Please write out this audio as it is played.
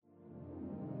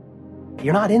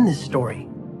You're not in this story.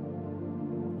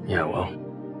 Yeah, well,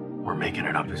 we're making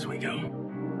it up as we go.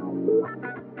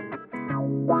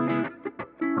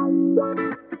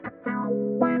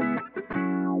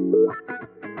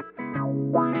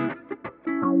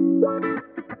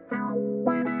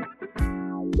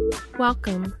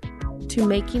 Welcome to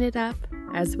Making It Up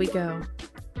As We Go,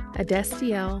 a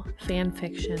Destiel fan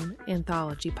fiction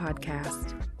anthology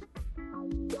podcast.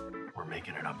 We're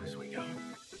making it up as we go.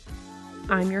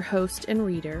 I'm your host and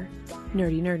reader,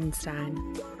 Nerdy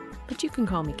Nerdenstein, but you can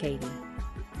call me Katie.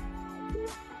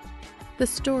 The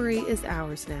story is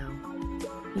ours now.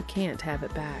 You can't have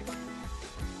it back.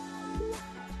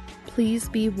 Please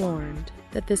be warned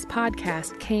that this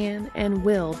podcast can and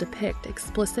will depict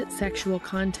explicit sexual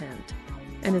content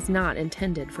and is not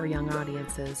intended for young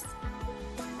audiences.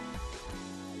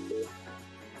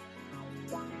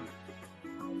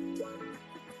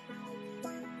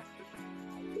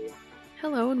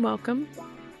 Hello and welcome.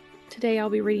 Today I'll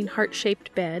be reading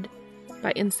Heart-Shaped Bed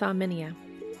by Insomnia.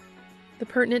 The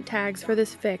pertinent tags for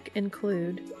this fic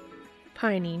include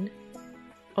pining,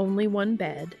 only one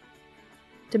bed,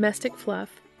 domestic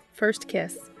fluff, first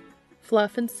kiss,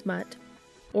 fluff and smut,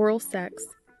 oral sex,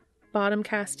 bottom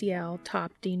Castiel,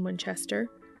 top Dean Winchester,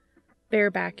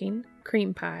 barebacking,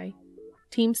 cream pie,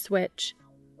 team switch,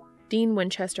 Dean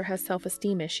Winchester has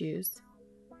self-esteem issues,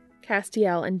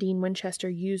 Castiel and Dean Winchester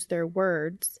use their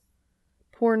words,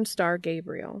 porn star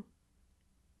Gabriel.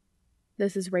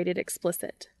 This is rated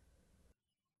explicit.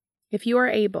 If you are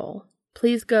able,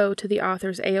 please go to the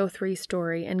author's AO3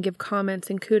 story and give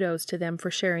comments and kudos to them for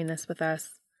sharing this with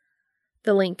us.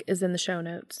 The link is in the show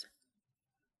notes.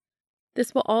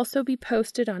 This will also be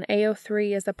posted on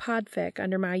AO3 as a podfic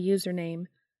under my username,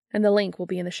 and the link will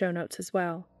be in the show notes as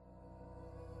well.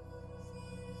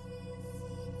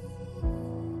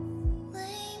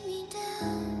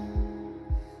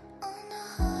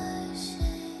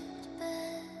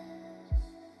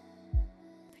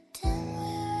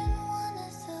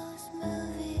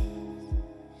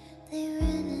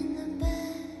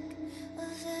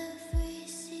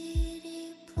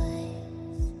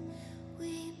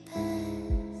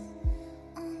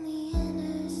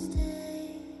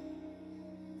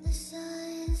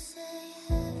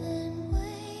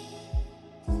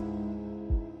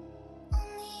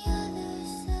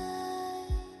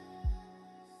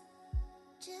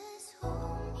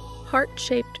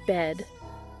 Heart-Shaped Bed.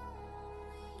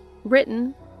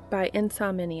 Written by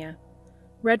Insomnia.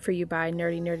 Read for you by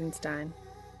Nerdy Nerdenstein.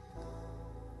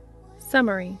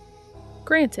 Summary.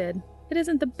 Granted, it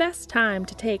isn't the best time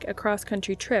to take a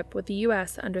cross-country trip with the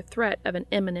U.S. under threat of an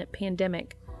imminent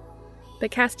pandemic.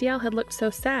 But Castiel had looked so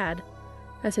sad.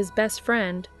 As his best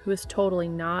friend, who is totally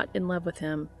not in love with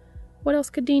him, what else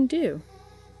could Dean do?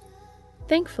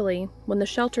 Thankfully, when the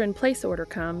shelter-in-place order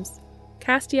comes,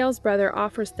 Castiel's brother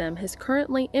offers them his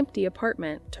currently empty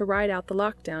apartment to ride out the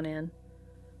lockdown in.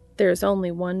 There's only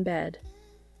one bed,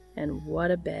 and what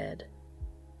a bed.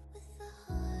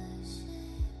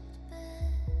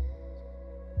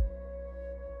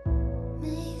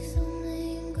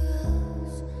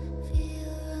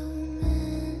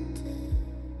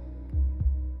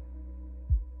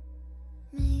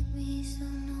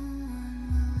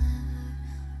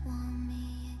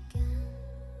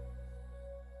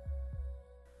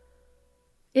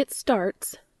 It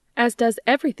starts, as does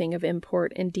everything of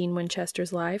import in Dean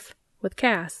Winchester's life, with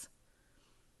Cass.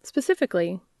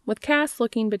 Specifically, with Cass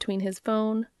looking between his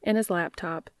phone and his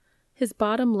laptop, his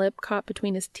bottom lip caught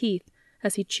between his teeth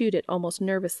as he chewed it almost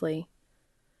nervously.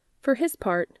 For his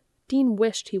part, Dean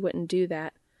wished he wouldn't do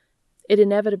that. It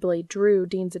inevitably drew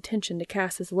Dean's attention to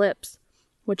Cass's lips,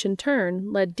 which in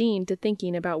turn led Dean to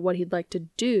thinking about what he'd like to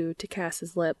do to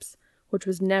Cass's lips, which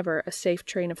was never a safe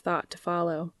train of thought to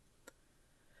follow.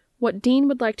 What Dean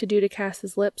would like to do to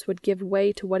Cass's lips would give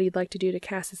way to what he'd like to do to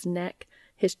Cass's neck,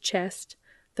 his chest,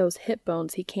 those hip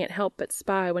bones he can't help but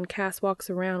spy when Cass walks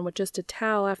around with just a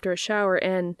towel after a shower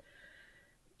and...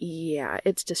 yeah,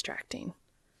 it's distracting.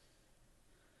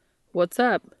 "What's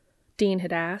up?" Dean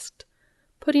had asked,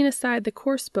 putting aside the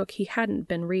course book he hadn't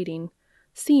been reading,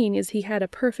 seeing as he had a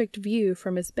perfect view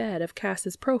from his bed of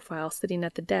Cass's profile sitting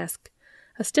at the desk,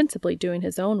 ostensibly doing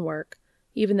his own work,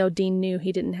 even though Dean knew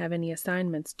he didn't have any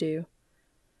assignments due.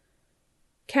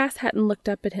 Cass hadn't looked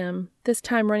up at him, this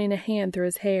time running a hand through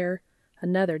his hair,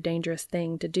 another dangerous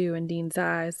thing to do in Dean's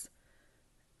eyes,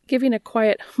 giving a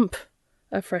quiet humph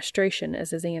of frustration as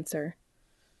his answer.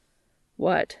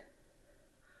 "What?"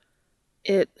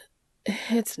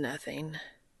 It's nothing,"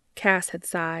 Cass had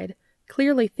sighed,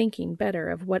 clearly thinking better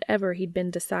of whatever he'd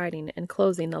been deciding and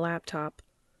closing the laptop.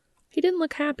 He didn't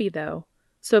look happy, though,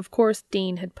 so of course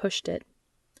Dean had pushed it.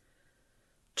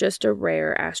 Just a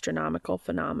rare astronomical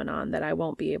phenomenon that I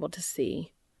won't be able to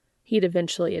see, he'd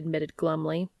eventually admitted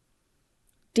glumly.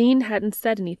 Dean hadn't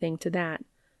said anything to that.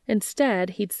 Instead,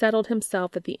 he'd settled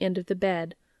himself at the end of the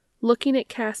bed, looking at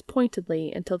Cass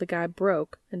pointedly until the guy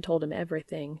broke and told him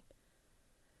everything.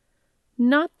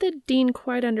 Not that Dean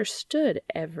quite understood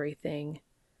everything.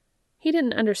 He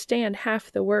didn't understand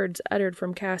half the words uttered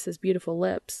from Cass's beautiful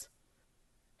lips.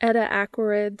 Eta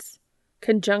Aquarids,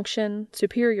 conjunction,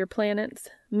 superior planets,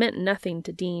 meant nothing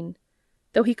to Dean,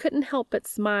 though he couldn't help but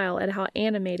smile at how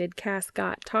animated Cass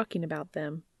got talking about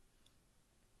them.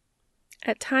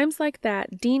 At times like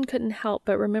that, Dean couldn't help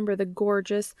but remember the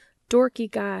gorgeous, dorky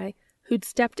guy who'd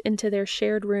stepped into their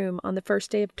shared room on the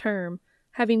first day of term,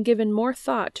 having given more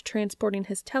thought to transporting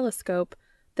his telescope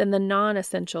than the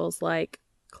non-essentials like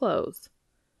clothes.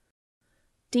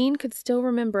 Dean could still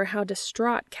remember how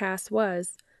distraught Cass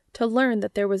was to learn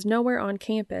that there was nowhere on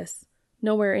campus,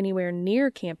 nowhere anywhere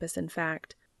near campus, in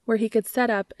fact, where he could set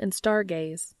up and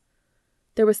stargaze.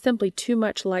 There was simply too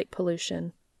much light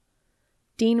pollution.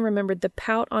 Dean remembered the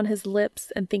pout on his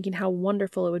lips and thinking how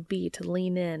wonderful it would be to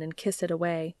lean in and kiss it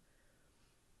away.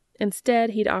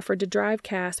 Instead, he'd offered to drive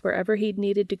Cass wherever he'd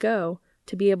needed to go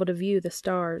to be able to view the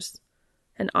stars,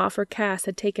 an offer Cass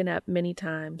had taken up many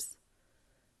times.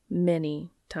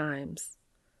 Many times.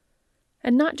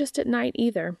 And not just at night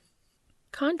either.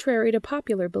 Contrary to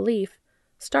popular belief,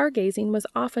 stargazing was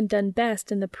often done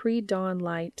best in the pre-dawn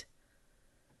light.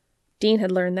 Dean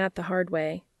had learned that the hard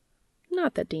way.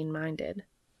 Not that Dean minded.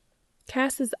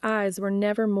 Cass's eyes were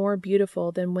never more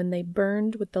beautiful than when they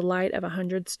burned with the light of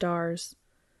 100 stars.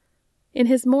 In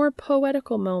his more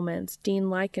poetical moments, Dean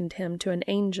likened him to an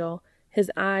angel,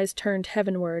 his eyes turned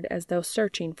heavenward as though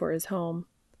searching for his home.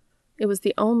 It was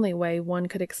the only way one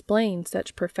could explain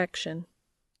such perfection.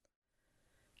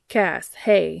 Cass,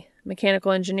 hey,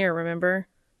 mechanical engineer, remember?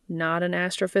 Not an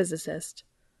astrophysicist.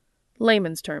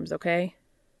 Layman's terms, okay?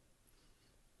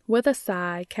 With a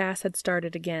sigh, Cass had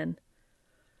started again.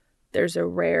 There's a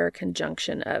rare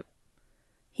conjunction of...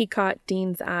 He caught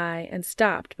Dean's eye and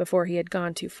stopped before he had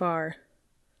gone too far.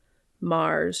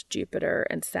 Mars, Jupiter,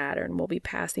 and Saturn will be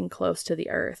passing close to the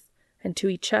Earth and to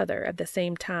each other at the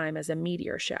same time as a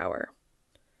meteor shower.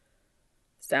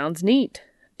 Sounds neat,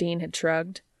 Dean had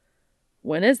shrugged.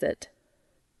 When is it?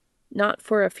 Not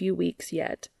for a few weeks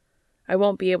yet. I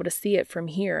won't be able to see it from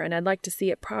here, and I'd like to see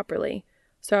it properly,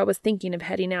 so I was thinking of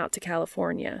heading out to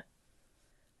California.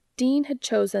 Dean had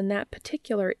chosen that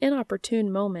particular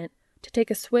inopportune moment to take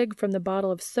a swig from the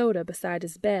bottle of soda beside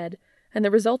his bed, and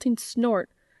the resulting snort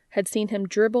had seen him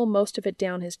dribble most of it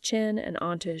down his chin and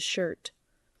onto his shirt.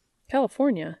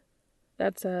 California?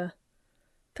 That's a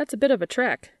bit of a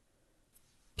trek.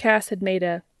 Cass had made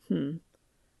a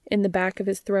in the back of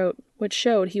his throat, which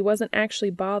showed he wasn't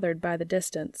actually bothered by the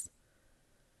distance.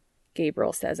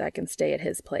 Gabriel says I can stay at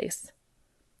his place.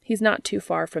 He's not too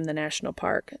far from the national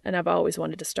park, and I've always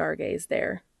wanted to stargaze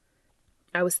there.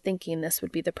 I was thinking this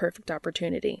would be the perfect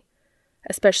opportunity,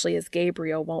 especially as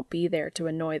Gabriel won't be there to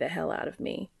annoy the hell out of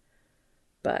me.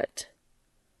 But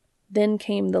then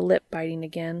came the lip-biting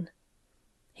again.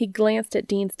 He glanced at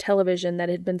Dean's television that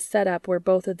had been set up where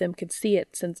both of them could see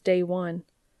it since day one.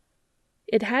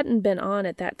 It hadn't been on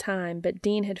at that time, but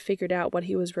Dean had figured out what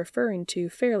he was referring to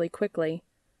fairly quickly.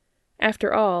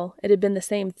 After all, it had been the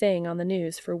same thing on the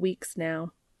news for weeks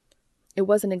now. It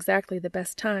wasn't exactly the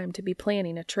best time to be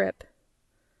planning a trip.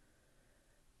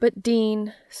 But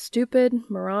Dean, stupid,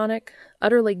 moronic,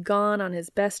 utterly gone on his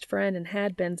best friend and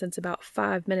had been since about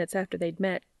 5 minutes after they'd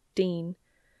met Dean,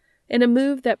 in a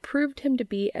move that proved him to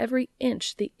be every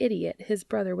inch the idiot his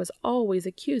brother was always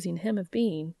accusing him of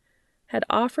being, had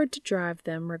offered to drive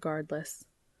them regardless.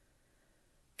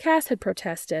 Cass had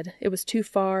protested. It was too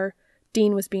far.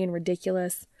 Dean was being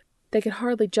ridiculous. They could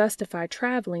hardly justify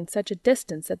traveling such a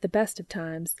distance at the best of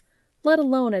times, let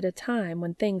alone at a time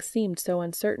when things seemed so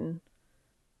uncertain.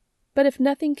 But if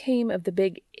nothing came of the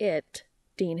big it,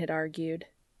 Dean had argued,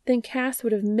 then Cass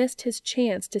would have missed his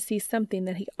chance to see something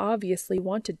that he obviously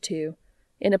wanted to,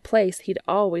 in a place he'd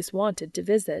always wanted to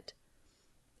visit.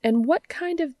 And what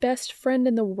kind of best friend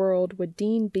in the world would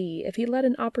Dean be if he let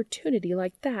an opportunity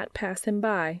like that pass him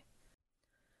by?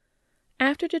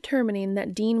 After determining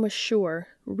that Dean was sure,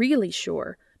 really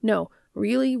sure, no,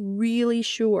 really, really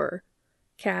sure,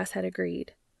 Cass had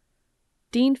agreed.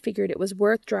 Dean figured it was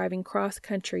worth driving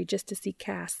cross-country just to see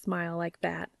Cass smile like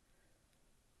that.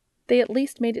 They at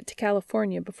least made it to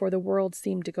California before the world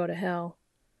seemed to go to hell.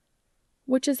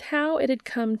 Which is how it had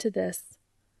come to this.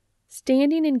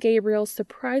 Standing in Gabriel's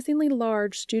surprisingly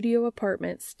large studio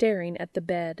apartment staring at the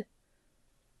bed.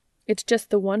 It's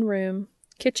just the one room,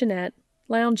 kitchenette,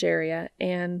 lounge area,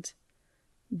 and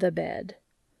the bed.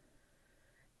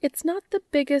 It's not the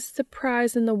biggest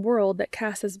surprise in the world that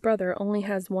Cass's brother only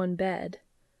has one bed.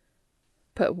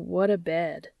 But what a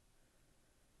bed.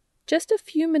 Just a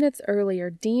few minutes earlier,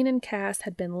 Dean and Cass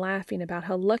had been laughing about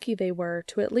how lucky they were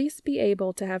to at least be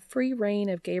able to have free reign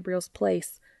of Gabriel's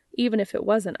place, even if it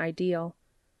wasn't ideal.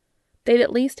 They'd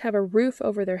at least have a roof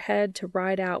over their head to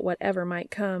ride out whatever might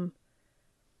come.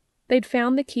 They'd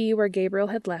found the key where Gabriel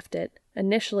had left it,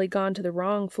 initially gone to the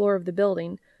wrong floor of the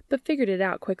building, but figured it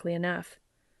out quickly enough.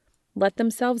 Let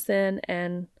themselves in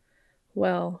and,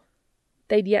 well,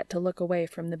 they'd yet to look away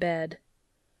from the bed.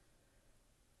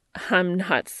 "I'm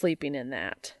not sleeping in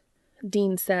that,"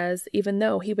 Dean says, even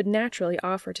though he would naturally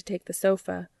offer to take the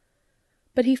sofa.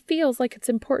 But he feels like it's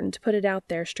important to put it out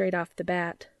there straight off the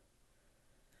bat.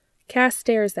 Cass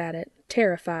stares at it,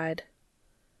 terrified.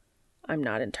 "I'm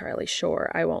not entirely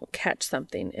sure I won't catch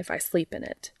something if I sleep in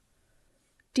it."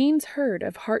 Dean's heard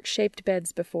of heart-shaped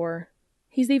beds before.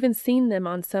 He's even seen them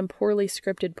on some poorly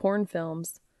scripted porn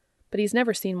films, but he's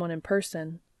never seen one in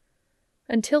person.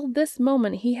 Until this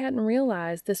moment, he hadn't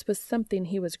realized this was something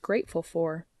he was grateful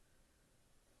for.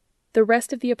 The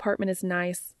rest of the apartment is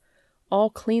nice, all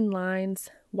clean lines,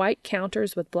 white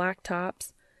counters with black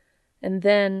tops, and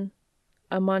then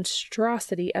a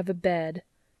monstrosity of a bed,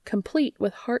 complete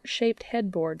with heart-shaped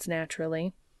headboards,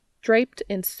 naturally, draped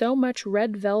in so much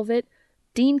red velvet,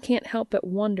 Dean can't help but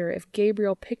wonder if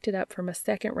Gabriel picked it up from a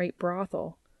second-rate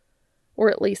brothel, or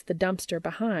at least the dumpster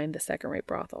behind the second-rate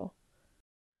brothel.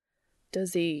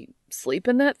 "Does he sleep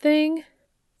in that thing?"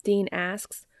 Dean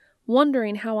asks,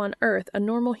 wondering how on earth a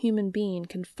normal human being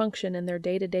can function in their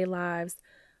day-to-day lives,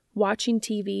 watching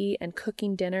TV and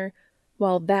cooking dinner,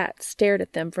 while that stared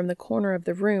at them from the corner of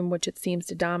the room which it seems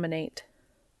to dominate.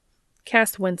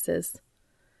 Cass winces.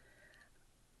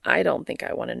 "I don't think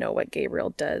I want to know what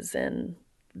Gabriel does in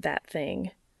that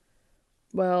thing."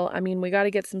 "Well, I mean, we got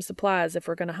to get some supplies if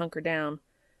we're going to hunker down.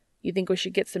 You think we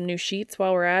should get some new sheets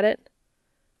while we're at it?"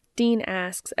 Dean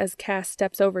asks as Cass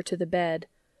steps over to the bed,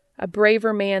 a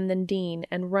braver man than Dean,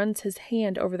 and runs his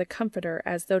hand over the comforter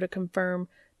as though to confirm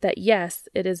that yes,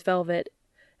 it is velvet,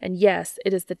 and yes,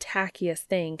 it is the tackiest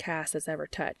thing Cass has ever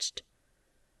touched.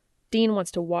 Dean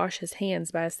wants to wash his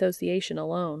hands by association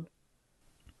alone.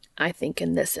 "I think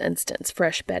in this instance,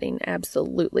 fresh bedding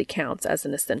absolutely counts as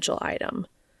an essential item,"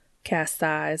 Cass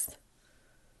sighs.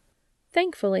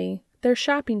 Thankfully, their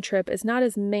shopping trip is not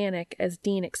as manic as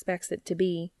Dean expects it to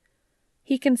be.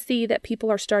 He can see that people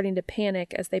are starting to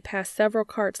panic as they pass several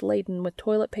carts laden with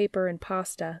toilet paper and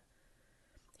pasta.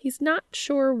 He's not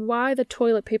sure why the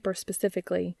toilet paper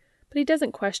specifically, but he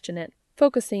doesn't question it,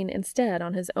 focusing instead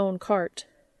on his own cart.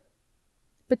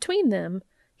 Between them,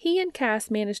 he and Cass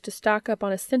manage to stock up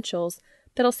on essentials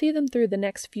that'll see them through the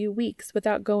next few weeks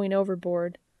without going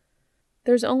overboard.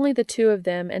 There's only the two of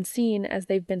them, and seeing as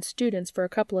they've been students for a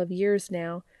couple of years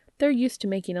now, they're used to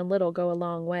making a little go a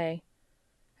long way.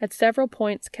 At several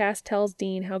points, Cass tells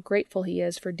Dean how grateful he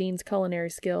is for Dean's culinary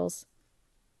skills.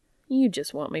 "You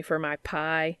just want me for my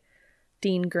pie,"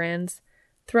 Dean grins,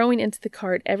 throwing into the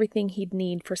cart everything he'd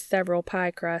need for several pie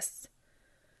crusts.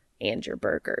 "And your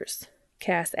burgers,"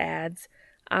 Cass adds,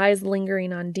 eyes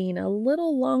lingering on Dean a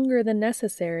little longer than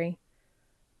necessary.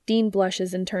 Dean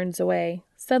blushes and turns away,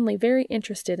 suddenly very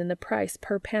interested in the price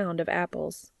per pound of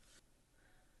apples.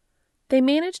 They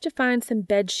manage to find some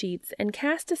bed sheets, and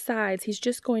Cass decides he's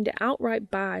just going to outright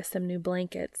buy some new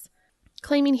blankets,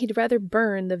 claiming he'd rather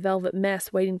burn the velvet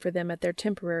mess waiting for them at their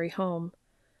temporary home.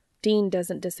 Dean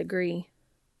doesn't disagree.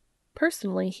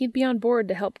 Personally, he'd be on board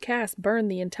to help Cass burn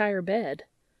the entire bed.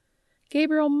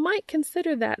 Gabriel might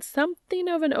consider that something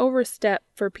of an overstep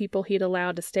for people he'd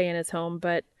allowed to stay in his home,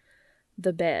 but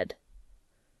the bed.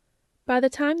 By the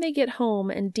time they get home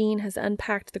and Dean has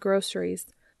unpacked the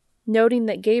groceries, noting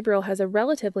that Gabriel has a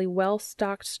relatively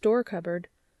well-stocked store cupboard,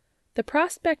 the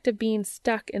prospect of being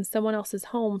stuck in someone else's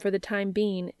home for the time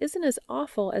being isn't as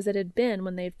awful as it had been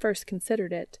when they'd first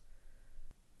considered it.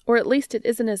 Or at least it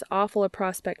isn't as awful a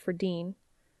prospect for Dean.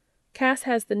 Cass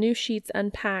has the new sheets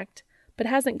unpacked, but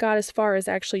hasn't got as far as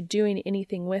actually doing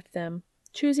anything with them,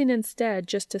 choosing instead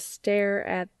just to stare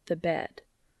at the bed.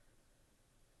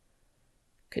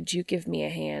 "Could you give me a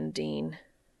hand, Dean?"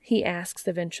 he asks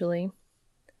eventually.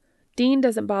 Dean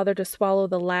doesn't bother to swallow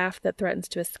the laugh that threatens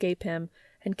to escape him,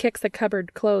 and kicks the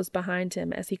cupboard closed behind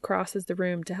him as he crosses the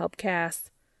room to help Cass.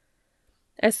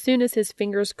 As soon as his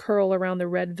fingers curl around the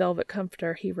red velvet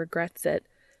comforter, he regrets it,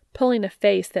 pulling a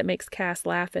face that makes Cass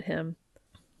laugh at him.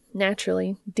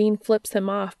 Naturally, Dean flips him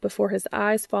off before his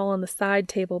eyes fall on the side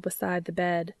table beside the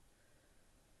bed.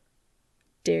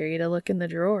 "Dare you to look in the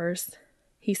drawers,"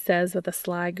 he says with a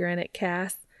sly grin at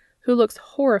Cass, who looks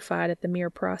horrified at the mere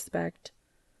prospect.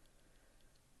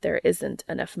 "There isn't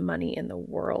enough money in the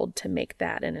world to make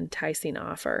that an enticing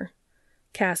offer,"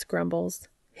 Cass grumbles,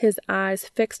 his eyes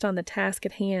fixed on the task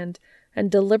at hand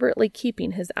and deliberately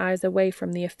keeping his eyes away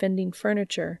from the offending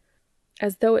furniture,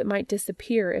 as though it might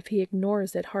disappear if he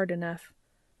ignores it hard enough.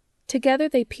 Together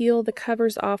they peel the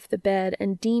covers off the bed,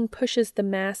 and Dean pushes the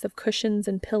mass of cushions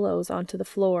and pillows onto the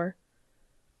floor.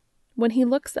 When he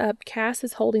looks up, Cass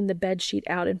is holding the bedsheet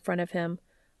out in front of him,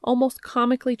 almost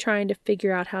comically trying to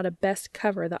figure out how to best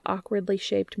cover the awkwardly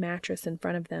shaped mattress in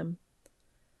front of them.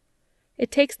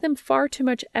 It takes them far too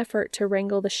much effort to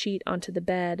wrangle the sheet onto the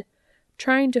bed,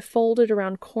 trying to fold it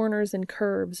around corners and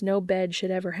curves no bed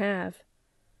should ever have.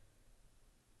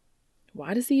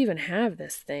 "Why does he even have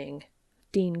this thing?"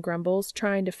 Dean grumbles,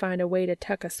 trying to find a way to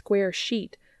tuck a square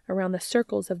sheet around the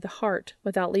circles of the heart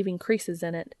without leaving creases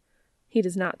in it. He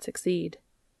does not succeed.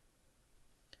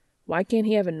 "Why can't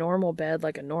he have a normal bed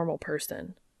like a normal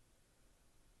person?"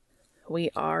 "We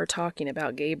are talking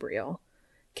about Gabriel,"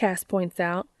 Cass points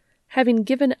out, having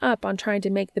given up on trying to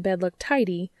make the bed look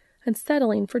tidy and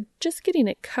settling for just getting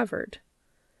it covered.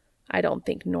 I don't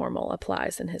think normal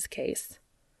applies in his case.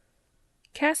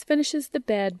 Cass finishes the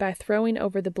bed by throwing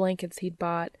over the blankets he'd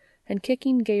bought and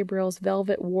kicking Gabriel's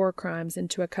velvet war crimes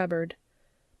into a cupboard.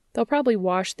 They'll probably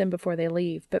wash them before they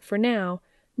leave, but for now,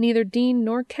 neither Dean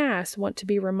nor Cass want to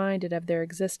be reminded of their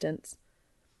existence,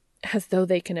 as though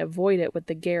they can avoid it with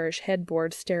the garish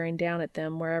headboard staring down at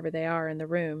them wherever they are in the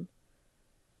room.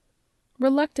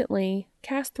 Reluctantly,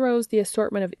 Cass throws the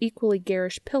assortment of equally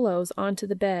garish pillows onto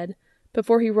the bed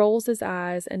before he rolls his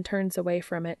eyes and turns away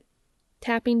from it,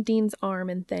 tapping Dean's arm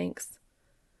in thanks.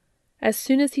 As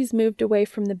soon as he's moved away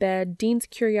from the bed, Dean's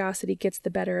curiosity gets the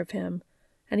better of him,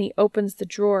 and he opens the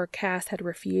drawer Cass had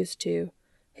refused to,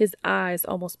 his eyes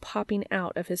almost popping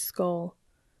out of his skull.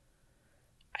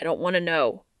 "I don't want to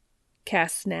know,"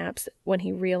 Cass snaps when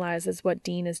he realizes what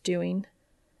Dean is doing.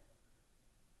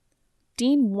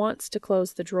 Dean wants to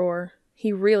close the drawer.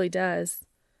 He really does.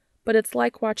 But it's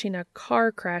like watching a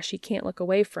car crash he can't look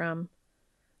away from.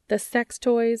 The sex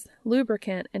toys,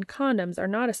 lubricant, and condoms are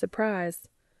not a surprise.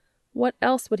 What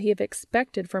else would he have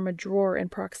expected from a drawer in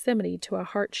proximity to a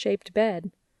heart-shaped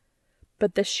bed?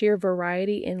 But the sheer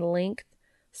variety in length,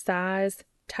 size,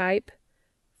 type,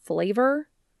 flavor?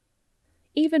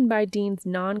 Even by Dean's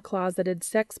non-closeted,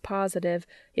 sex-positive,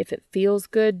 if it feels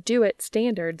good, do it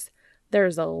standards,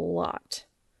 there's a lot.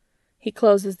 He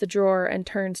closes the drawer and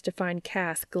turns to find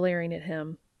Cass glaring at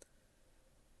him.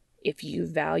 "If you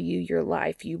value your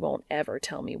life, you won't ever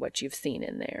tell me what you've seen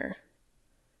in there."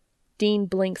 Dean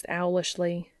blinks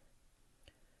owlishly.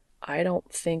 "I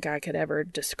don't think I could ever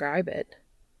describe it,"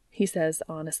 he says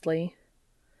honestly.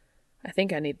 "I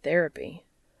think I need therapy."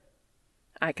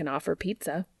 "I can offer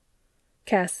pizza,"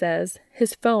 Cass says,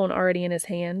 his phone already in his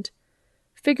hand.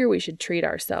 "Figure we should treat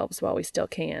ourselves while we still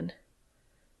can."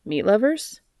 "Meat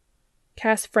lovers?"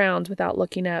 Cass frowns without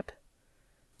looking up.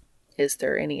 "Is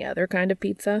there any other kind of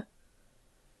pizza?"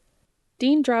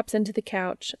 Dean drops into the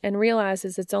couch and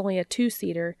realizes it's only a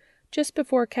two-seater just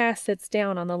before Cass sits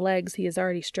down on the legs he is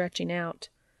already stretching out.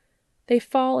 They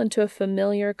fall into a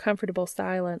familiar, comfortable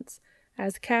silence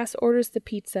as Cass orders the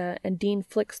pizza and Dean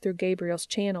flicks through Gabriel's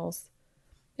channels.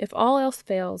 If all else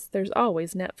fails, there's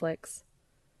always Netflix.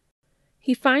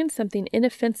 He finds something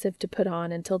inoffensive to put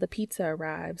on until the pizza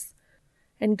arrives,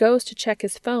 and goes to check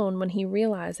his phone when he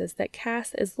realizes that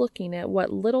Cass is looking at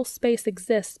what little space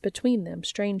exists between them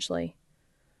strangely.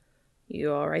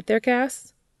 "You all right there,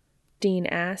 Cass?" Dean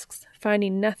asks,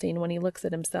 finding nothing when he looks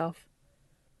at himself.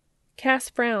 Cass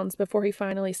frowns before he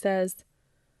finally says,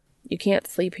 "You can't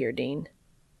sleep here, Dean."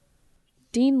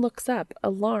 Dean looks up,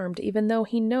 alarmed even though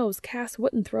he knows Cass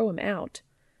wouldn't throw him out,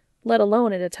 let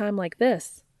alone at a time like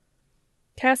this.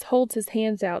 Cass holds his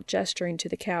hands out, gesturing to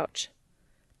the couch.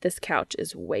 "This couch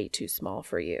is way too small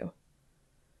for you."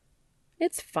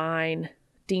 "It's fine,"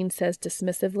 Dean says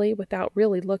dismissively without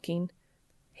really looking.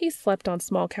 He's slept on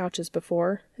small couches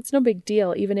before. It's no big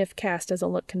deal, even if Cass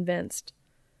doesn't look convinced.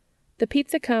 The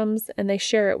pizza comes, and they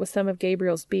share it with some of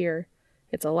Gabriel's beer.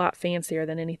 It's a lot fancier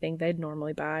than anything they'd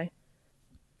normally buy.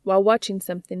 While watching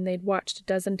something they'd watched a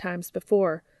dozen times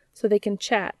before, so they can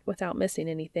chat without missing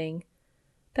anything.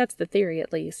 That's the theory,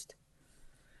 at least.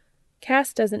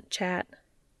 Cass doesn't chat.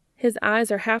 His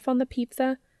eyes are half on the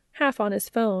pizza, half on his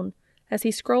phone, as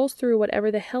he scrolls through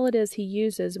whatever the hell it is he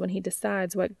uses when he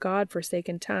decides what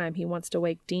godforsaken time he wants to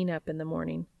wake Dean up in the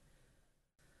morning.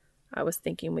 "I was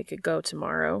thinking we could go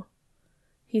tomorrow,"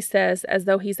 he says, as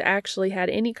though he's actually had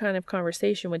any kind of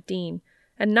conversation with Dean,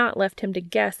 and not left him to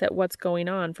guess at what's going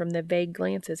on from the vague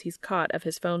glances he's caught of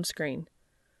his phone screen.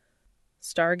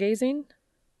 Stargazing?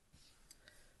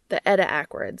 The Edda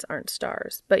Aquarids aren't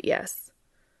stars, but yes.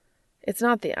 It's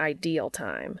not the ideal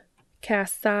time.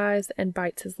 Cass sighs and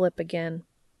bites his lip again.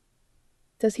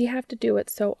 Does he have to do it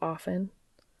so often?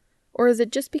 Or is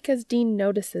it just because Dean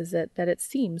notices it that it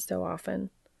seems so often?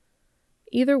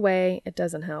 Either way, it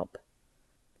doesn't help.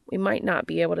 We might not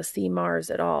be able to see Mars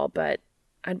at all, but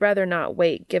I'd rather not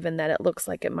wait given that it looks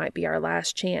like it might be our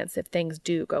last chance if things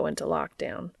do go into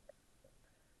lockdown.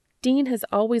 Dean has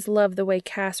always loved the way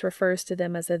Cass refers to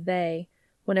them as a they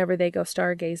whenever they go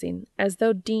stargazing, as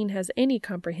though Dean has any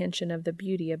comprehension of the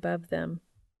beauty above them.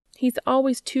 He's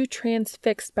always too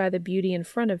transfixed by the beauty in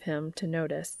front of him to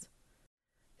notice.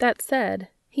 That said,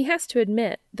 he has to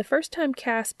admit, the first time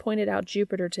Cass pointed out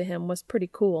Jupiter to him was pretty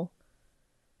cool.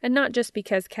 And not just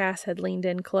because Cass had leaned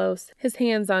in close, his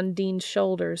hands on Dean's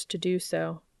shoulders to do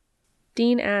so.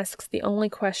 Dean asks the only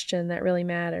question that really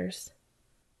matters.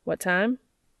 What time?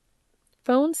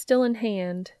 Phone still in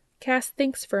hand, Cass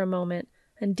thinks for a moment,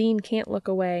 and Dean can't look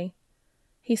away.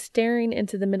 He's staring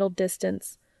into the middle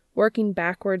distance, working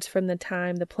backwards from the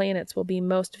time the planets will be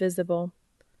most visible.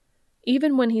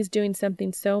 Even when he's doing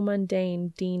something so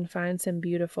mundane, Dean finds him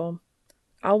beautiful.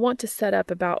 I'll want to set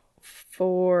up about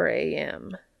 4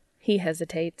 a.m. He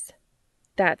hesitates.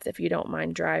 That's if you don't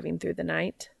mind driving through the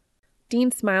night.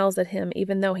 Dean smiles at him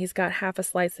even though he's got half a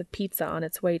slice of pizza on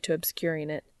its way to obscuring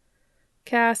it.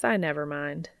 Cass, I never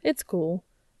mind. It's cool.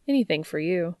 Anything for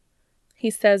you. He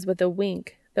says with a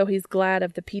wink, though he's glad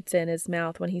of the pizza in his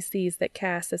mouth when he sees that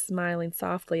Cass is smiling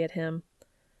softly at him.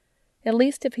 At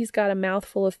least if he's got a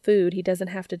mouthful of food, he doesn't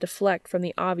have to deflect from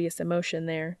the obvious emotion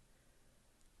there.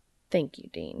 Thank you,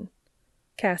 Dean,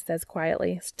 Cass says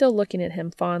quietly, still looking at him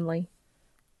fondly.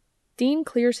 Dean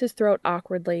clears his throat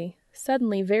awkwardly,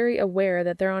 suddenly very aware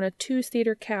that they're on a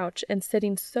 2-seater couch and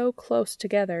sitting so close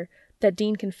together that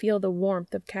Dean can feel the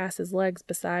warmth of Cass's legs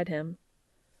beside him.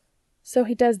 So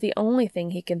he does the only thing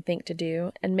he can think to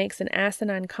do and makes an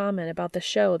asinine comment about the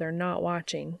show they're not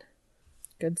watching.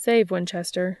 Good save,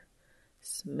 Winchester.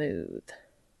 Smooth.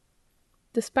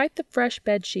 Despite the fresh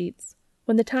bed sheets,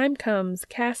 when the time comes,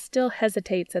 Cass still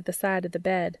hesitates at the side of the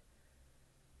bed.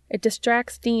 It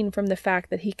distracts Dean from the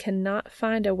fact that he cannot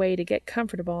find a way to get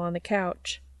comfortable on the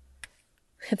couch.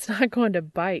 It's not going to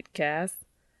bite, Cass.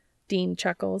 Dean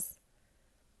chuckles.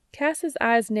 Cass's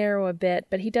eyes narrow a bit,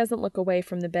 but he doesn't look away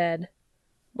from the bed.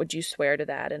 Would you swear to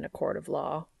that in a court of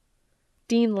law?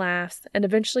 Dean laughs, and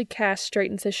eventually Cass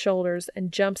straightens his shoulders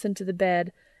and jumps into the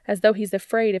bed, as though he's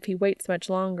afraid if he waits much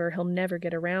longer he'll never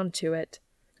get around to it.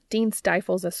 Dean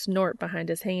stifles a snort behind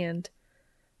his hand.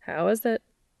 How is it?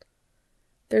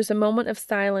 There's a moment of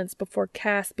silence before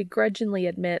Cass begrudgingly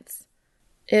admits,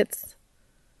 It's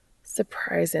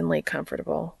surprisingly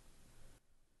comfortable.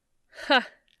 Ha!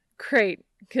 Great.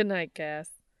 Good night, Cass.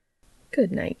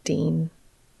 Good night, Dean,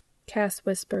 Cass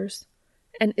whispers.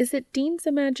 And is it Dean's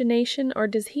imagination, or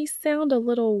does he sound a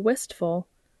little wistful?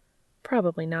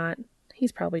 Probably not.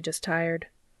 He's probably just tired.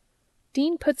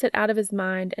 Dean puts it out of his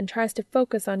mind and tries to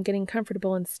focus on getting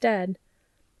comfortable instead,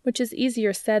 which is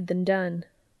easier said than done.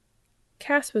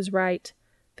 Cass was right.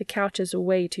 The couch is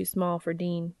way too small for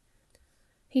Dean.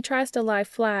 He tries to lie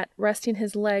flat, resting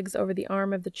his legs over the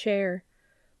arm of the chair,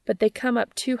 but they come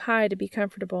up too high to be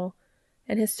comfortable,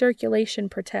 and his circulation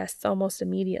protests almost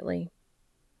immediately.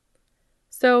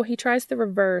 So he tries the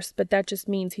reverse, but that just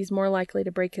means he's more likely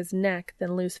to break his neck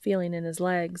than lose feeling in his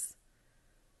legs.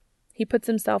 He puts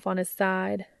himself on his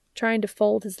side, trying to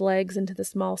fold his legs into the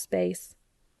small space.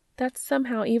 That's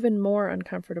somehow even more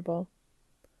uncomfortable.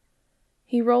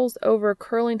 He rolls over,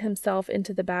 curling himself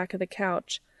into the back of the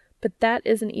couch, but that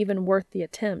isn't even worth the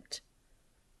attempt.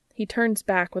 He turns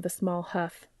back with a small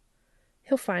huff.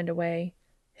 He'll find a way.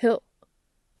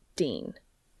 Dean,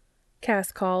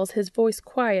 Cass calls, his voice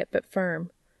quiet but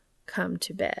firm. Come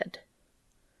to bed.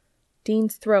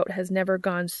 Dean's throat has never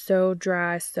gone so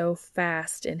dry so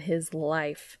fast in his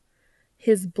life.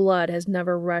 His blood has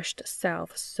never rushed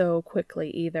south so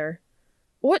quickly either.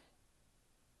 What?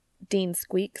 Dean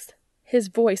squeaks, his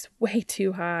voice way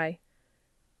too high.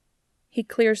 He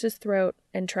clears his throat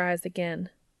and tries again.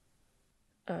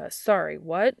 Sorry,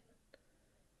 what?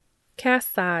 Cass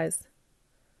sighs.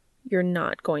 You're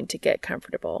not going to get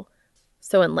comfortable,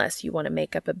 so unless you want to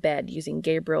make up a bed using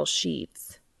Gabriel's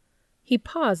sheets. He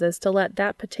pauses to let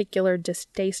that particular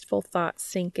distasteful thought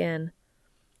sink in.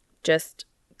 Just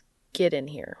get in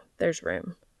here. There's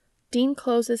room. Dean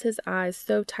closes his eyes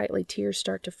so tightly tears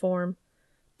start to form.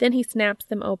 Then he snaps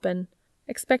them open,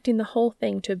 expecting the whole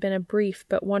thing to have been a brief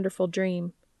but wonderful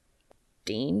dream.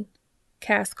 Dean?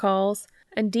 Cass calls,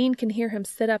 and Dean can hear him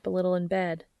sit up a little in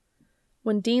bed.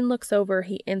 When Dean looks over,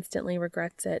 he instantly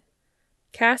regrets it.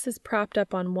 Cass is propped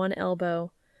up on one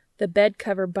elbow, the bed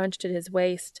cover bunched at his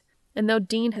waist, and though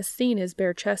Dean has seen his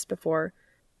bare chest before,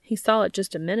 he saw it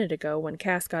just a minute ago when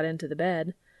Cass got into the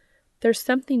bed, there's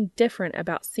something different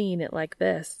about seeing it like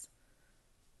this.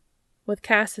 With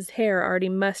Cass's hair already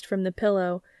mussed from the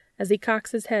pillow as he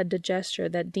cocks his head to gesture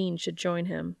that Dean should join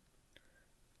him.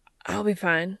 "I'll be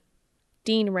fine,"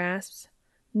 Dean rasps,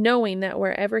 knowing that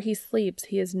wherever he sleeps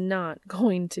he is not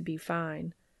going to be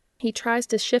fine. He tries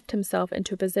to shift himself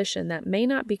into a position that may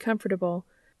not be comfortable,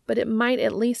 but it might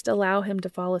at least allow him to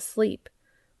fall asleep,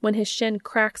 when his shin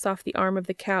cracks off the arm of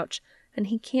the couch and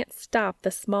he can't stop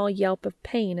the small yelp of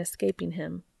pain escaping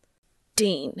him.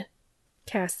 "Dean!"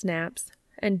 Cass snaps,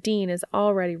 and Dean is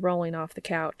already rolling off the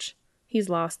couch. He's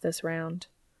lost this round.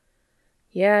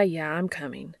 Yeah, I'm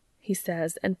coming," he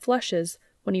says, and flushes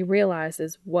when he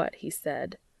realizes what he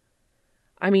said.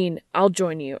 I'll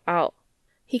join you,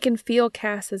 He can feel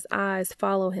Cass's eyes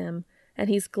follow him, and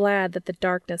he's glad that the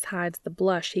darkness hides the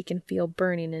blush he can feel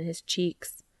burning in his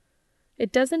cheeks.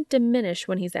 It doesn't diminish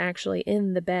when he's actually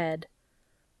in the bed.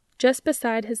 Just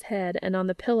beside his head and on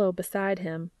the pillow beside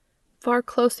him, far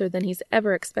closer than he's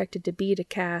ever expected to be to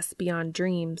Cass beyond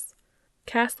dreams,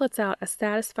 Cass lets out a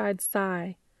satisfied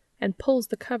sigh and pulls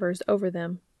the covers over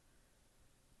them.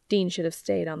 Dean should have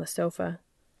stayed on the sofa.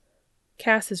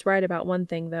 Cass is right about one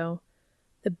thing, though.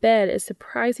 The bed is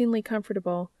surprisingly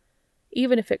comfortable,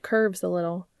 even if it curves a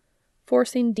little,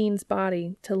 forcing Dean's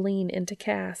body to lean into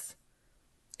Cass.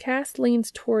 Cass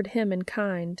leans toward him in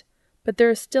kind, but there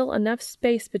is still enough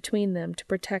space between them to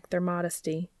protect their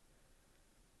modesty.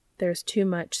 There's too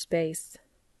much space.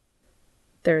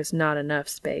 There's not enough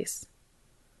space.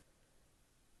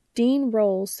 Dean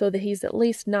rolls so that he's at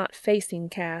least not facing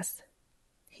Cass.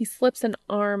 He slips an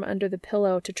arm under the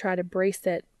pillow to try to brace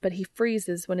it, but he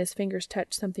freezes when his fingers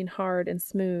touch something hard and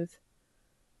smooth.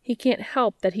 He can't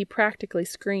help that he practically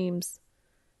screams.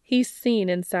 He's seen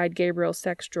inside Gabriel's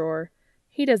sex drawer.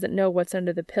 He doesn't know what's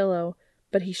under the pillow,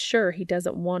 but he's sure he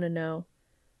doesn't want to know.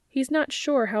 He's not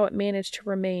sure how it managed to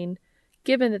remain,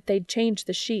 given that they'd changed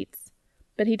the sheets,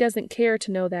 but he doesn't care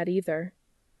to know that either.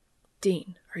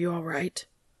 "Dean, are you all right?"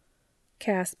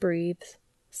 Cass breathes,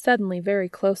 suddenly very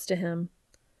close to him.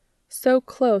 So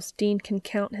close Dean can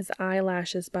count his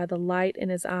eyelashes by the light in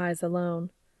his eyes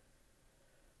alone.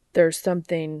 "There's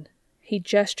something..." He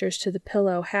gestures to the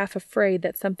pillow, half afraid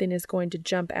that something is going to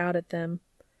jump out at them,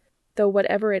 though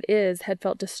whatever it is had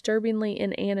felt disturbingly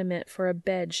inanimate for a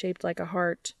bed shaped like a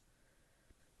heart.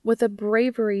 With a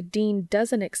bravery Dean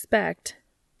doesn't expect,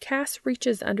 Cass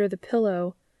reaches under the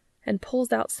pillow and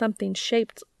pulls out something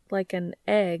shaped like an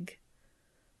egg.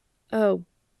 Oh,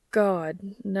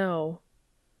 God, no.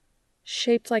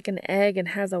 Shaped like an egg and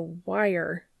has a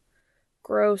wire.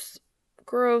 Gross,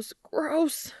 gross,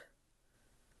 gross.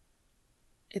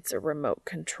 "It's a remote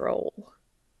control,"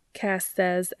 Cass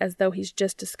says, as though he's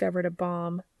just discovered a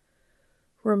bomb.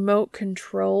 "Remote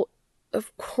control?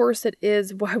 Of course it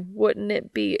is. Why wouldn't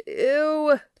it be?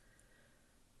 Ew!"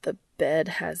 "The bed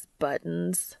has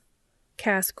buttons,"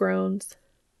 Cass groans.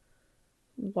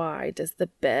 "Why does the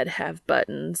bed have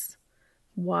buttons?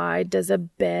 Why does a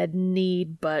bed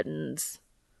need buttons?"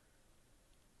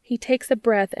 He takes a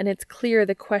breath, and it's clear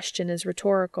the question is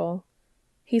rhetorical.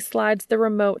 He slides the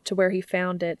remote to where he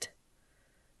found it.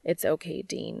 "It's okay,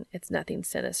 Dean. It's nothing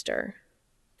sinister.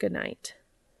 Good night."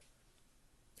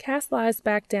 Cass lies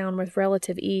back down with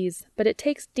relative ease, but it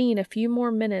takes Dean a few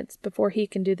more minutes before he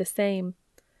can do the same.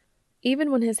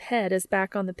 Even when his head is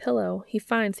back on the pillow, he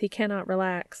finds he cannot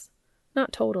relax.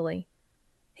 Not totally.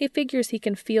 He figures he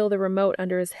can feel the remote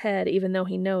under his head even though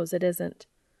he knows it isn't.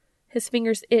 His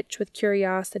fingers itch with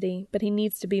curiosity, but he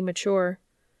needs to be mature.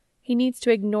 He needs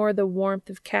to ignore the warmth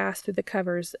of Cass through the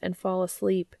covers and fall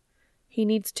asleep. He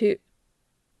needs to...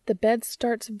 The bed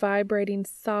starts vibrating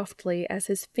softly as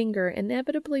his finger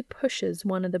inevitably pushes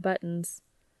one of the buttons.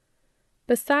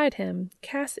 Beside him,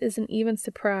 Cass isn't even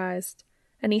surprised,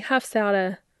 and he huffs out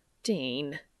a,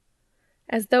 "Dean,"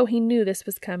 as though he knew this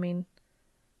was coming.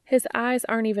 His eyes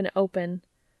aren't even open,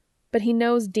 but he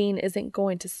knows Dean isn't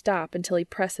going to stop until he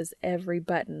presses every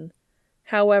button,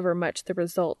 however much the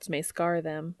results may scar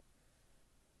them.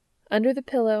 Under the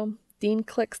pillow, Dean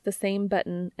clicks the same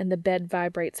button and the bed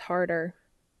vibrates harder.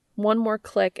 One more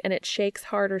click and it shakes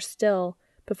harder still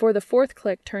before the fourth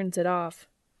click turns it off.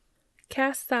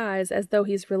 Cass sighs as though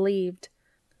he's relieved,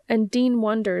 and Dean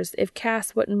wonders if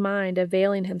Cass wouldn't mind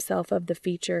availing himself of the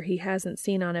feature he hasn't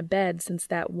seen on a bed since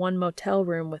that one motel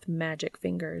room with magic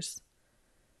fingers.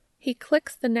 He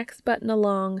clicks the next button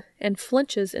along and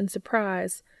flinches in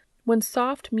surprise, When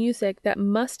soft music that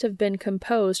must have been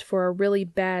composed for a really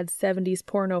bad 70s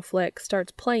porno flick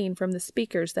starts playing from the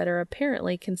speakers that are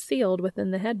apparently concealed within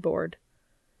the headboard.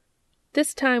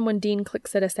 This time when Dean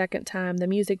clicks it a second time, the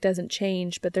music doesn't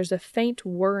change, but there's a faint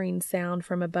whirring sound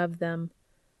from above them.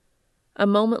 A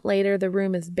moment later, the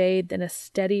room is bathed in a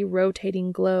steady,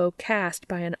 rotating glow cast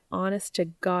by an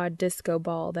honest-to-God disco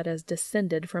ball that has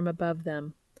descended from above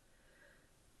them.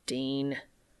 "Dean,"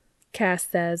 Cass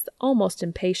says, almost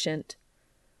impatient.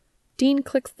 Dean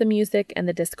clicks the music and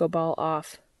the disco ball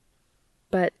off.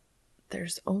 But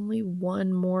there's only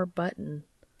one more button.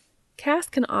 Cass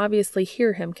can obviously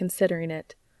hear him considering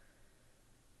it.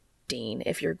 "Dean,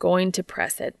 if you're going to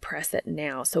press it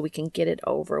now so we can get it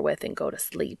over with and go to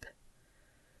sleep."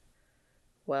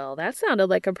 Well, that sounded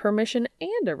like a permission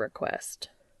and a request.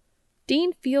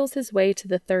 Dean feels his way to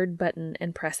the third button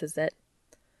and presses it.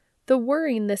 The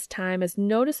whirring this time is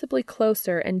noticeably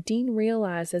closer, and Dean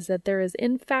realizes that there is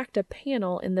in fact a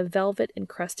panel in the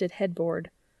velvet-encrusted headboard.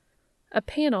 A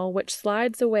panel which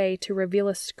slides away to reveal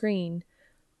a screen,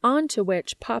 onto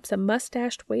which pops a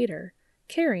mustached waiter,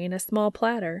 carrying a small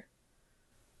platter.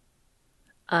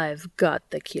 "I've got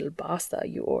the kielbasa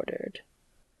you ordered,"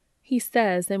 he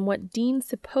says in what Dean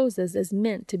supposes is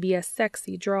meant to be a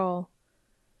sexy drawl.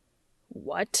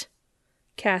 "What?"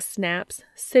 Cass snaps,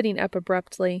 sitting up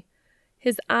abruptly.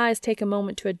 His eyes take a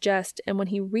moment to adjust, and when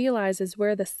he realizes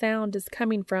where the sound is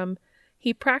coming from,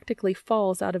 he practically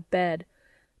falls out of bed.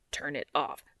 "Turn it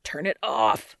off! Turn it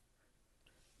off!"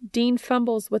 Dean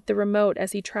fumbles with the remote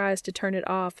as he tries to turn it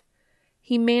off.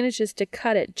 He manages to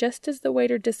cut it just as the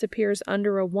waiter disappears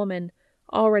under a woman,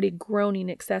 already groaning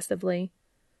excessively.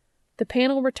 The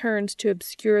panel returns to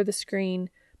obscure the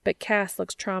screen, but Cass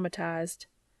looks traumatized.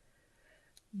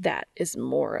 "That is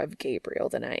more of Gabriel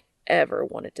than I ever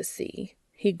wanted to see,"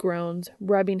 he groans,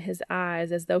 rubbing his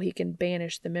eyes as though he can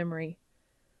banish the memory.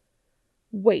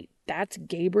 "Wait, that's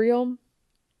Gabriel?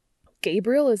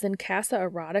 Gabriel is in Casa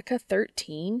Erotica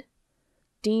 13?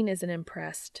 Dean isn't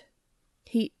impressed.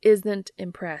 He isn't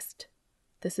impressed.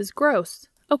 This is gross.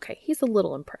 Okay, he's a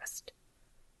little impressed.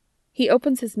 He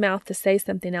opens his mouth to say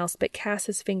something else, but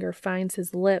Cass's finger finds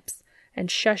his lips and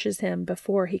shushes him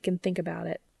before he can think about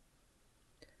it.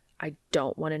 "I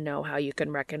don't want to know how you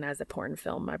can recognize a porn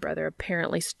film my brother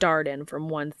apparently starred in from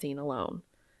one scene alone.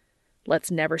 Let's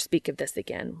never speak of this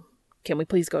again. Can we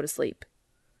please go to sleep?"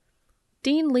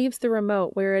 Dean leaves the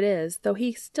remote where it is, though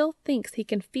he still thinks he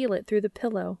can feel it through the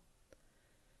pillow.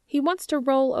 He wants to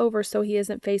roll over so he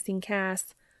isn't facing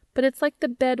Cass, but it's like the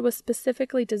bed was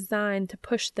specifically designed to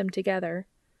push them together.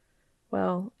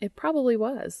 Well, it probably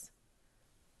was.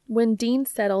 When Dean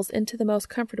settles into the most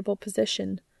comfortable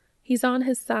position, he's on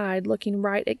his side looking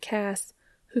right at Cass,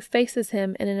 who faces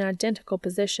him in an identical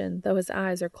position, though his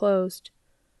eyes are closed.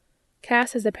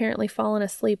 Cass has apparently fallen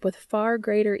asleep with far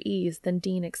greater ease than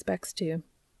Dean expects to.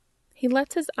 He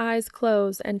lets his eyes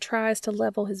close and tries to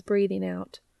level his breathing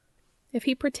out. If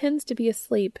he pretends to be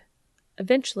asleep,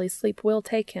 eventually sleep will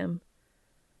take him.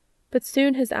 But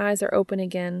soon his eyes are open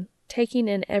again, taking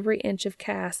in every inch of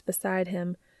Cass beside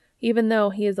him, even though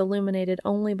he is illuminated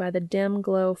only by the dim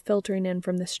glow filtering in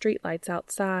from the streetlights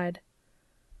outside.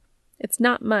 It's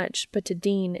not much, but to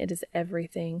Dean it is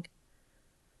everything.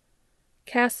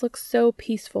 Cass looks so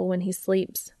peaceful when he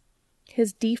sleeps.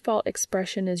 His default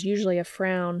expression is usually a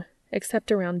frown,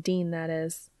 except around Dean, that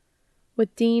is.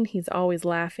 With Dean, he's always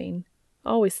laughing,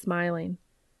 always smiling.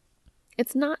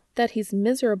 It's not that he's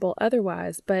miserable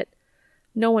otherwise, but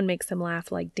no one makes him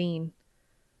laugh like Dean.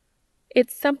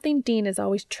 It's something Dean has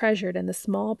always treasured in the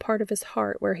small part of his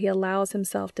heart where he allows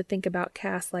himself to think about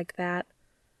Cass like that,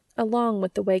 along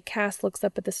with the way Cass looks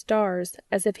up at the stars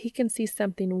as if he can see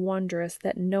something wondrous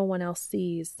that no one else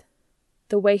sees,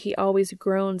 the way he always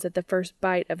groans at the first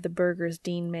bite of the burgers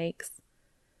Dean makes,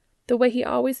 the way he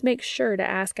always makes sure to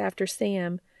ask after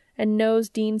Sam and knows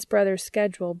Dean's brother's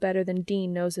schedule better than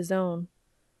Dean knows his own.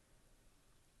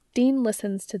 Dean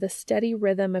listens to the steady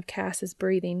rhythm of Cass's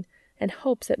breathing and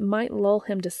hopes it might lull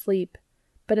him to sleep,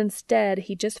 but instead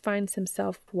he just finds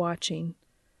himself watching.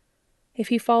 If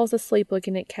he falls asleep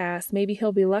looking at Cass, maybe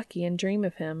he'll be lucky and dream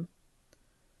of him.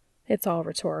 It's all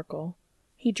rhetorical.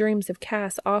 He dreams of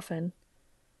Cass often.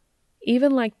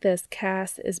 Even like this,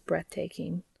 Cass is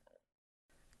breathtaking.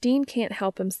 Dean can't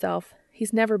help himself.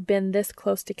 He's never been this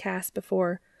close to Cass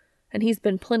before, and he's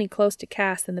been plenty close to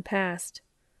Cass in the past.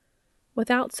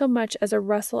 Without so much as a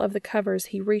rustle of the covers,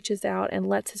 he reaches out and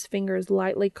lets his fingers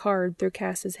lightly card through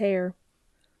Cass's hair.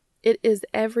 It is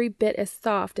every bit as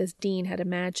soft as Dean had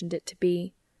imagined it to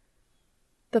be.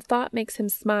 The thought makes him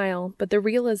smile, but the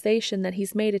realization that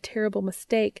he's made a terrible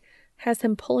mistake has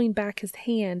him pulling back his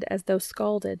hand as though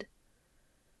scalded.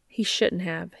 He shouldn't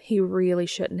have. He really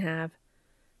shouldn't have.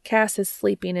 Cass is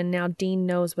sleeping, and now Dean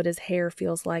knows what his hair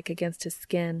feels like against his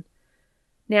skin.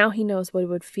 Now he knows what it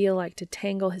would feel like to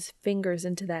tangle his fingers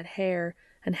into that hair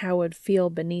and how it would feel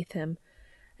beneath him.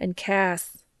 And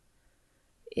Cass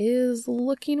is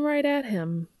looking right at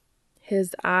him,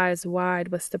 his eyes wide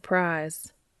with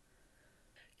surprise.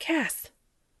 "Cass!"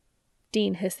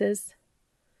 Dean hisses.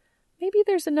 Maybe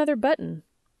there's another button.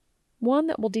 One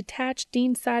that will detach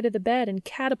Dean's side of the bed and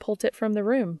catapult it from the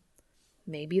room.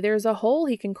 Maybe there's a hole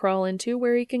he can crawl into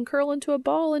where he can curl into a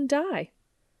ball and die.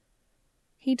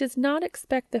 He does not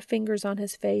expect the fingers on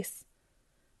his face,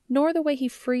 nor the way he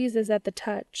freezes at the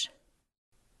touch.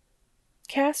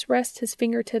 Cass rests his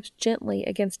fingertips gently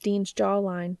against Dean's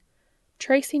jawline,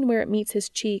 tracing where it meets his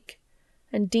cheek,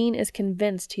 and Dean is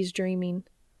convinced he's dreaming.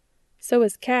 So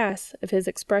is Cass, if his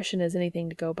expression is anything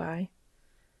to go by.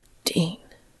 "Dean,"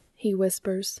 he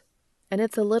whispers, and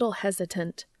it's a little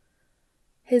hesitant.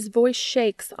 His voice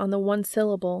shakes on the one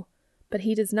syllable, but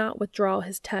he does not withdraw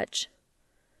his touch.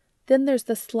 Then there's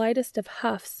the slightest of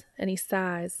huffs, and he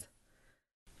sighs.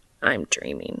 "I'm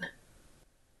dreaming."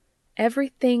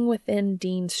 Everything within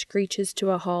Dean screeches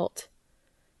to a halt.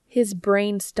 His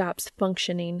brain stops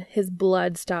functioning, his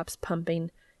blood stops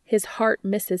pumping, his heart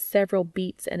misses several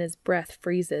beats, and his breath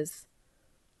freezes.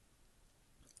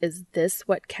 Is this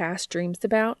what Cass dreams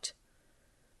about?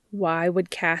 Why would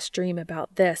Cass dream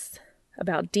about this?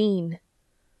 About Dean?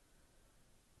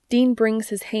 Dean brings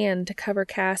his hand to cover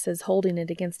Cass's, holding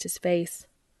it against his face.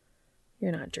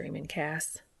 "You're not dreaming,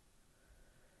 Cass."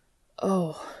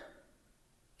 "Oh,"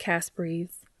 Cass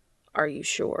breathes. "Are you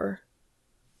sure?"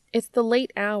 It's the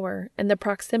late hour and the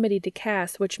proximity to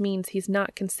Cass which means he's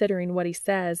not considering what he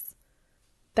says.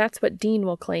 That's what Dean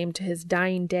will claim to his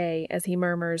dying day as he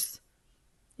murmurs,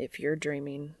 "If you're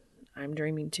dreaming, I'm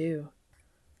dreaming too."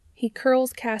 He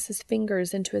curls Cass's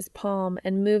fingers into his palm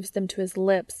and moves them to his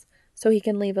lips so he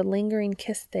can leave a lingering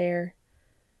kiss there.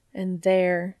 And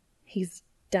there, he's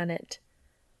done it.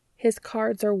 His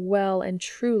cards are well and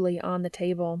truly on the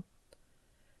table.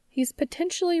 He's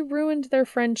potentially ruined their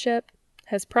friendship,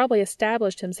 has probably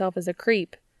established himself as a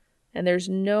creep, and there's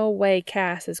no way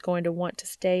Cass is going to want to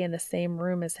stay in the same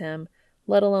room as him,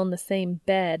 let alone the same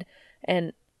bed,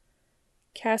 and...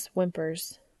 Cass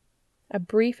whimpers. A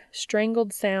brief,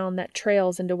 strangled sound that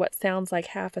trails into what sounds like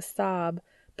half a sob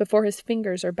before his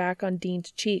fingers are back on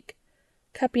Dean's cheek,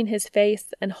 cupping his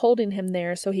face and holding him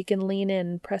there so he can lean in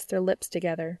and press their lips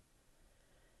together.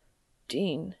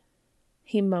 "Dean,"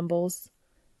 he mumbles,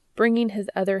 bringing his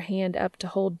other hand up to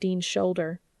hold Dean's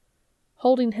shoulder,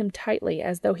 holding him tightly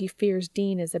as though he fears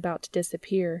Dean is about to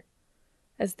disappear,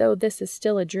 as though this is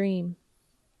still a dream.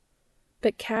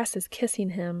 But Cass is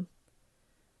kissing him.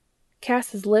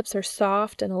 Cass's lips are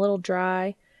soft and a little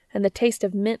dry, and the taste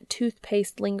of mint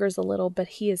toothpaste lingers a little, but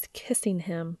he is kissing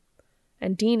him,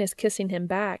 and Dean is kissing him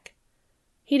back.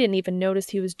 He didn't even notice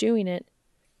he was doing it.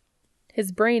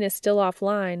 His brain is still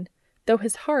offline, though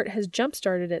his heart has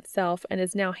jump-started itself and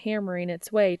is now hammering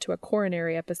its way to a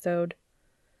coronary episode.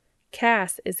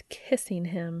 Cass is kissing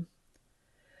him.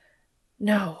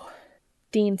 "No,"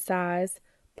 Dean sighs,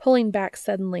 pulling back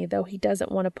suddenly, though he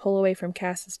doesn't want to pull away from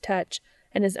Cass's touch,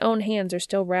 and his own hands are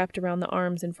still wrapped around the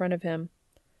arms in front of him.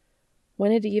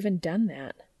 When had he even done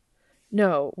that?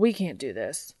 "No, we can't do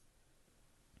this."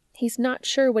 He's not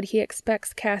sure what he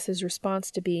expects Cass's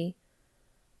response to be,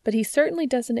 but he certainly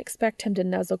doesn't expect him to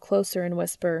nuzzle closer and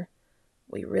whisper,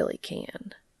 "We really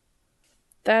can."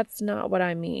 "That's not what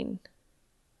I mean."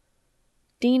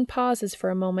 Dean pauses for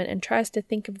a moment and tries to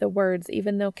think of the words,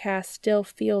 even though Cass still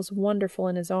feels wonderful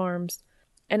in his arms,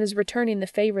 and is returning the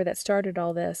favor that started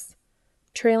all this,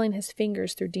 trailing his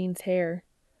fingers through Dean's hair.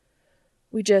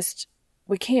 We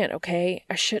can't, okay?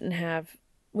 I shouldn't have.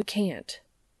 We can't."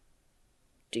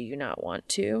 "Do you not want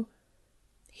to?"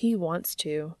 He wants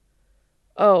to.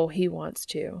 Oh, he wants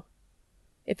to.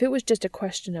 If it was just a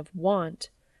question of want,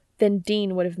 then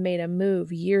Dean would have made a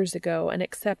move years ago and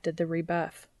accepted the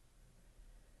rebuff.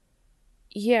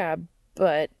 "Yeah,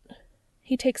 but..."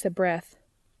 He takes a breath.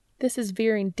 This is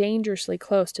veering dangerously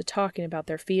close to talking about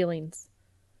their feelings.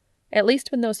 At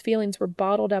least when those feelings were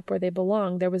bottled up where they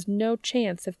belonged, there was no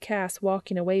chance of Cass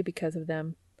walking away because of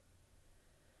them.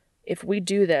 "If we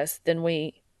do this, then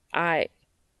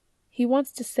He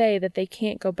wants to say that they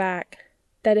can't go back,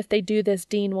 that if they do this,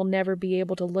 Dean will never be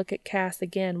able to look at Cass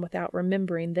again without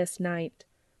remembering this night.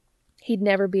 He'd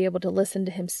never be able to listen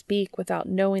to him speak without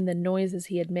knowing the noises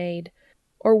he had made,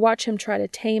 or watch him try to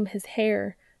tame his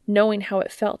hair, knowing how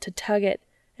it felt to tug it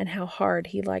and how hard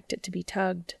he liked it to be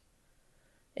tugged.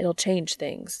 It'll change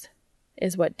things,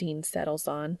 is what Dean settles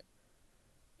on.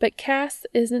 But Cass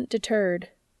isn't deterred.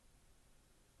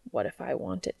 What if I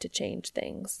want it to change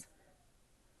things?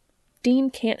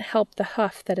 Dean can't help the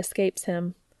huff that escapes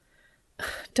him.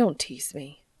 Don't tease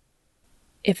me.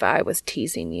 If I was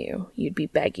teasing you, you'd be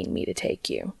begging me to take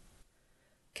you,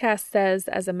 Cass says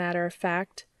as a matter of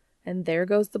fact, and there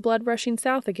goes the blood rushing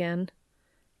south again.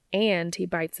 And he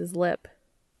bites his lip.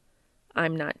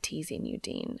 I'm not teasing you,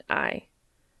 Dean.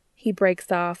 He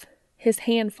breaks off. His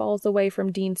hand falls away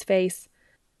from Dean's face,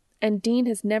 and Dean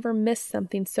has never missed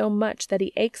something so much that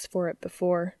he aches for it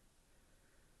before.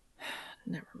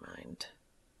 Never mind.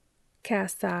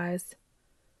 Cass sighs.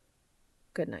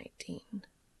 Good night, Dean.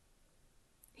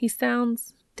 He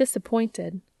sounds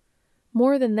disappointed.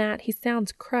 More than that, he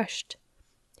sounds crushed.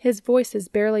 His voice is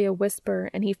barely a whisper,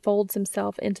 and he folds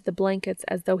himself into the blankets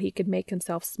as though he could make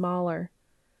himself smaller.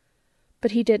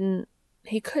 But he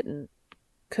couldn't,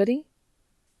 could he?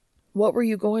 What were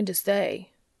you going to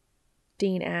say?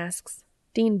 Dean asks.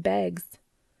 Dean begs.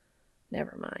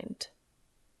 Never mind.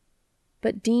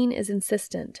 But Dean is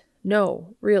insistent.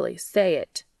 No, really, say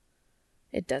it.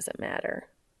 It doesn't matter.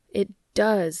 It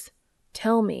does.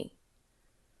 Tell me.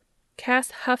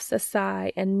 Cass huffs a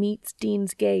sigh and meets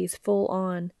Dean's gaze full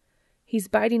on. He's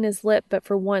biting his lip, but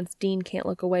for once Dean can't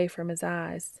look away from his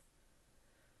eyes.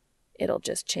 It'll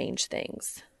just change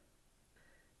things.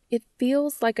 It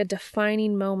feels like a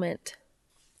defining moment.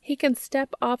 He can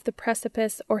step off the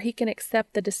precipice, or he can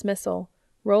accept the dismissal,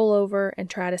 roll over, and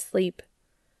try to sleep.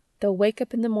 They'll wake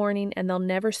up in the morning and they'll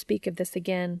never speak of this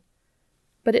again.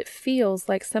 But it feels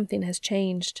like something has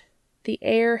changed. The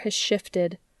air has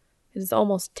shifted. It is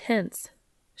almost tense,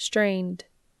 strained,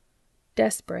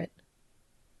 desperate.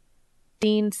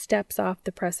 Dean steps off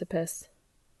the precipice.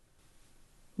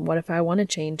 What if I want to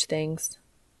change things?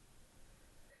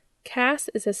 Cass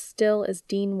is as still as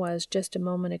Dean was just a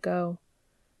moment ago.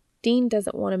 Dean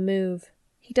doesn't want to move.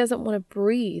 He doesn't want to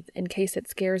breathe in case it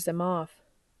scares him off.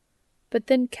 But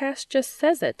then Cass just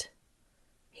says it.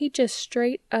 He just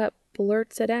straight up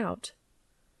blurts it out.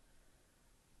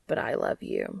 But I love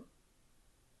you.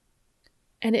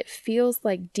 And it feels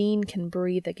like Dean can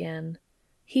breathe again.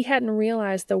 He hadn't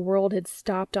realized the world had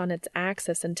stopped on its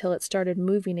axis until it started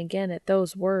moving again at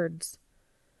those words.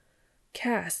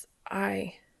 Cass,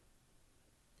 And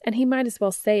he might as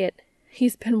well say it.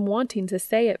 He's been wanting to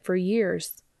say it for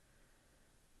years.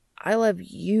 I love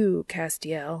you,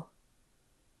 Castiel.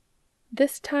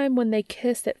 This time when they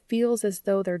kiss, it feels as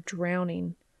though they're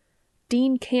drowning.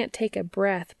 Dean can't take a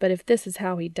breath, but if this is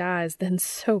how he dies, then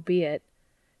so be it.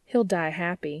 He'll die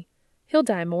happy. He'll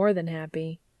die more than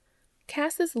happy.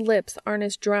 Cass's lips aren't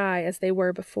as dry as they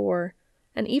were before,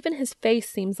 and even his face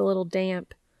seems a little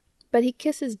damp. But he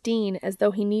kisses Dean as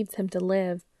though he needs him to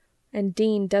live, and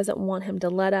Dean doesn't want him to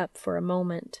let up for a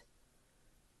moment.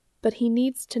 But he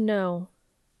needs to know.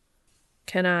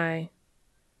 Can I?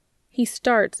 He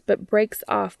starts, but breaks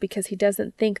off because he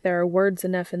doesn't think there are words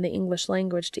enough in the English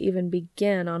language to even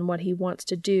begin on what he wants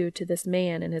to do to this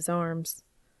man in his arms.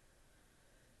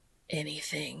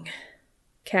 Anything,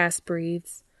 Cass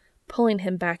breathes, pulling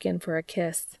him back in for a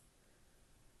kiss.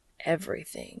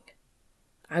 Everything.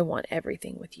 I want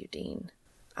everything with you, Dean.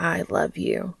 I love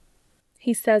you,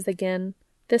 he says again,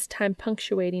 this time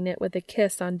punctuating it with a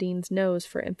kiss on Dean's nose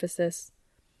for emphasis.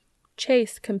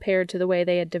 Chaste compared to the way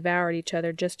they had devoured each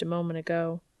other just a moment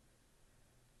ago.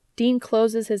 Dean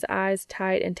closes his eyes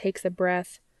tight and takes a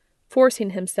breath,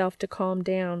 forcing himself to calm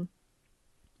down,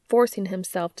 forcing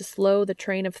himself to slow the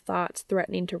train of thoughts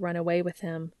threatening to run away with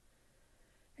him.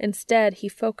 Instead, he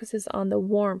focuses on the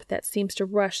warmth that seems to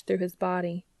rush through his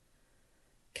body.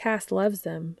 Cass loves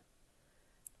him.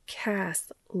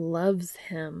 Cass loves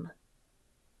him.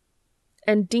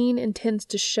 And Dean intends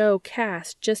to show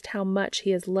Cass just how much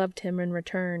he has loved him in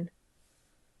return.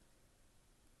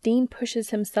 Dean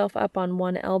pushes himself up on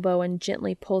one elbow and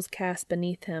gently pulls Cass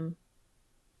beneath him.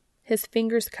 His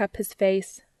fingers cup his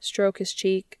face, stroke his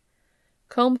cheek,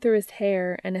 comb through his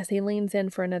hair, and as he leans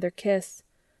in for another kiss,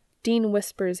 Dean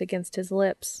whispers against his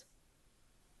lips,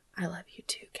 I love you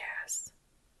too, Cass,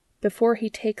 before he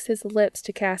takes his lips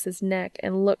to Cass's neck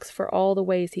and looks for all the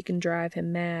ways he can drive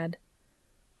him mad.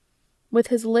 With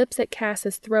his lips at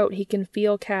Cass's throat, he can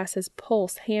feel Cass's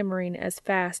pulse hammering as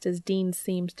fast as Dean's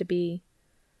seems to be.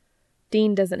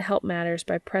 Dean doesn't help matters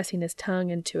by pressing his tongue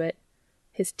into it,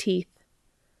 his teeth.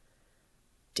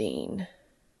 Dean.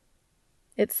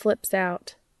 It slips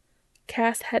out.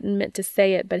 Cass hadn't meant to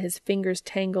say it, but his fingers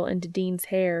tangle into Dean's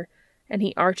hair, and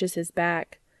he arches his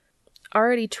back,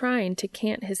 already trying to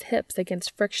cant his hips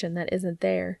against friction that isn't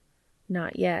there.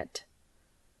 Not yet.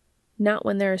 Not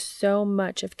when there is so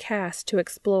much of Cass to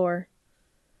explore.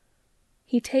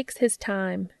 He takes his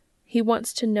time. He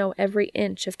wants to know every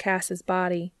inch of Cass's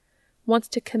body, wants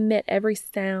to commit every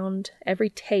sound, every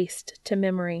taste to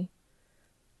memory.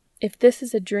 If this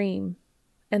is a dream,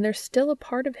 and there's still a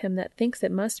part of him that thinks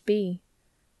it must be,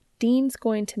 Dean's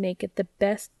going to make it the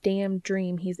best damn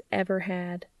dream he's ever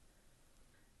had.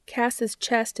 Cass's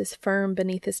chest is firm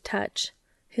beneath his touch,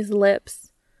 his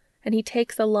lips, and he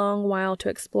takes a long while to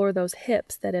explore those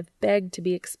hips that have begged to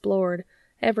be explored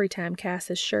every time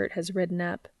Cass's shirt has ridden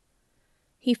up.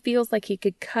 He feels like he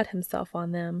could cut himself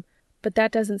on them, but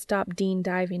that doesn't stop Dean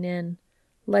diving in,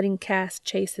 letting Cass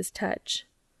chase his touch.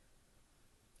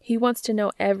 He wants to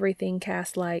know everything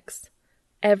Cass likes,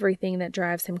 everything that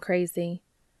drives him crazy,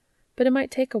 but it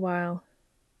might take a while.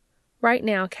 Right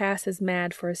now, Cass is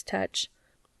mad for his touch,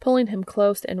 pulling him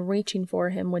close and reaching for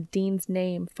him with Dean's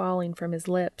name falling from his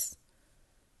lips.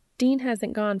 Dean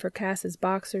hasn't gone for Cass's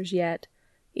boxers yet,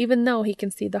 even though he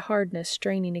can see the hardness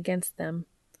straining against them.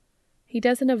 He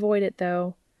doesn't avoid it,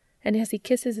 though, and as he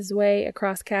kisses his way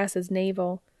across Cass's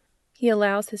navel, he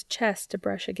allows his chest to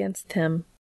brush against him.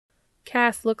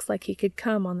 Cass looks like he could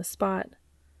come on the spot,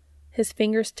 his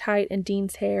fingers tight in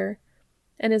Dean's hair,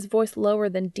 and his voice lower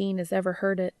than Dean has ever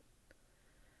heard it.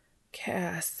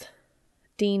 "Cass,"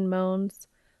 Dean moans,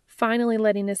 finally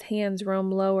letting his hands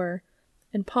roam lower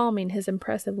and palming his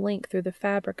impressive length through the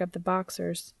fabric of the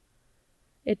boxers.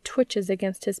 It twitches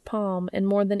against his palm, and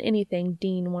more than anything,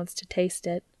 Dean wants to taste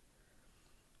it.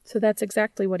 So that's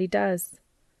exactly what he does.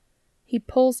 He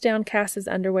pulls down Cass's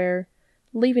underwear,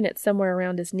 leaving it somewhere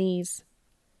around his knees.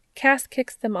 Cass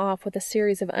kicks them off with a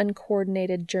series of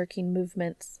uncoordinated jerking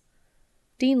movements.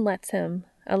 Dean lets him,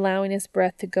 allowing his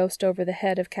breath to ghost over the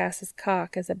head of Cass's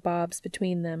cock as it bobs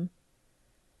between them.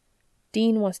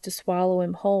 Dean wants to swallow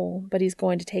him whole, but he's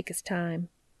going to take his time.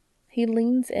 He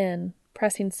leans in,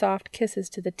 pressing soft kisses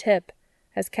to the tip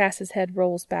as Cass's head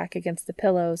rolls back against the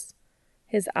pillows,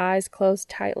 his eyes closed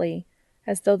tightly,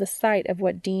 as though the sight of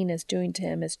what Dean is doing to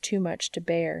him is too much to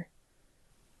bear.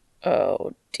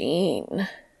 "Oh, Dean."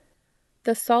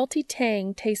 The salty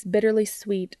tang tastes bitterly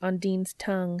sweet on Dean's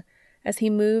tongue as he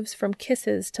moves from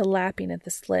kisses to lapping at the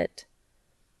slit.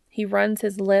 He runs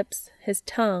his lips, his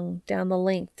tongue, down the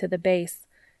length to the base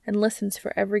and listens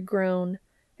for every groan,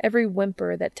 every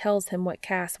whimper that tells him what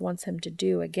Cass wants him to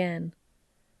do again.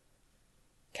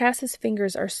 Cass's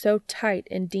fingers are so tight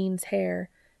in Dean's hair,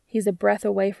 he's a breath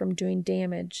away from doing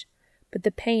damage, but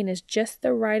the pain is just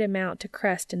the right amount to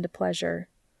crest into pleasure.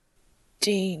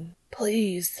 "Dean,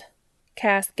 please,"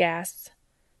 Cass gasps,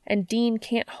 and Dean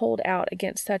can't hold out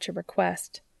against such a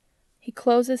request. He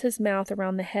closes his mouth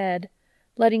around the head,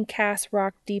 letting Cass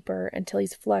rock deeper until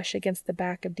he's flush against the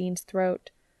back of Dean's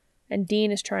throat, and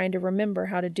Dean is trying to remember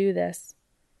how to do this.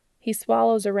 He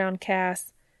swallows around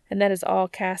Cass, and that is all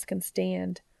Cass can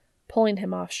stand, pulling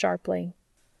him off sharply.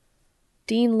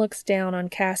 Dean looks down on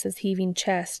Cass's heaving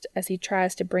chest as he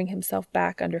tries to bring himself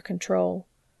back under control.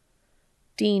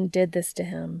 Dean did this to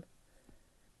him.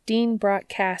 Dean brought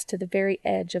Cass to the very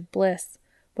edge of bliss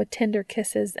with tender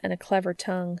kisses and a clever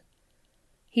tongue.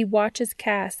 He watches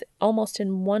Cass almost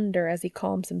in wonder as he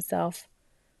calms himself.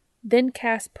 Then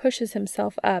Cass pushes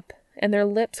himself up, and their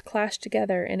lips clash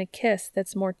together in a kiss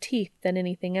that's more teeth than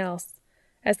anything else,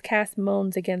 as Cass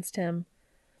moans against him.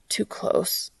 "Too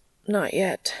close. Not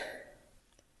yet."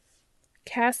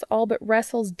 Cass all but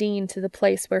wrestles Dean to the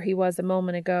place where he was a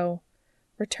moment ago,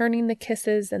 returning the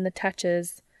kisses and the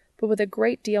touches, but with a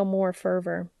great deal more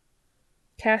fervor.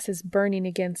 Cass is burning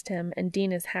against him, and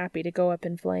Dean is happy to go up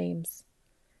in flames.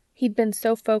 He'd been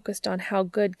so focused on how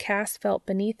good Cass felt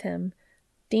beneath him,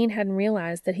 Dean hadn't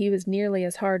realized that he was nearly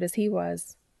as hard as he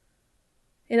was.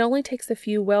 It only takes a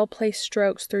few well-placed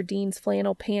strokes through Dean's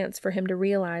flannel pants for him to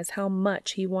realize how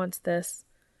much he wants this,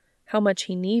 how much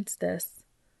he needs this.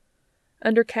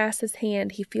 Under Cass's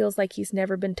hand, he feels like he's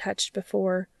never been touched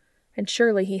before, and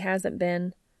surely he hasn't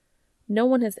been. No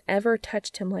one has ever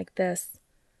touched him like this,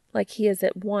 like he is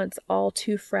at once all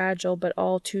too fragile but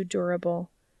all too durable.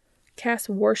 Cass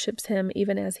worships him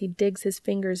even as he digs his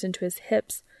fingers into his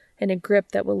hips in a grip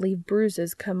that will leave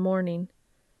bruises come morning.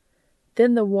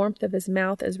 Then the warmth of his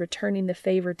mouth is returning the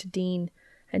favor to Dean,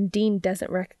 and Dean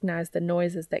doesn't recognize the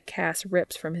noises that Cass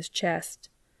rips from his chest.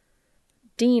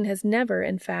 Dean has never,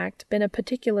 in fact, been a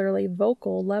particularly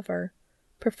vocal lover,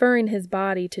 preferring his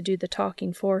body to do the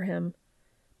talking for him.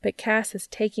 But Cass is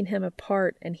taking him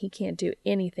apart, and he can't do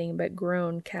anything but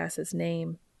groan Cass's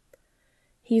name.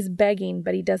 He's begging,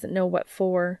 but he doesn't know what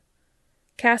for.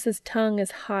 Cass's tongue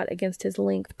is hot against his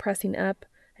length, pressing up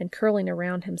and curling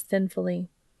around him sinfully.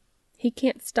 He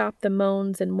can't stop the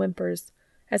moans and whimpers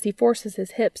as he forces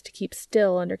his hips to keep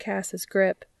still under Cass's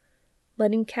grip,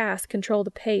 letting Cass control the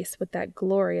pace with that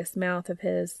glorious mouth of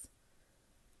his.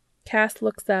 Cass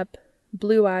looks up,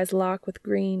 blue eyes lock with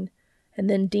green, and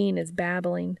then Dean is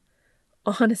babbling.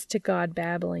 Honest to God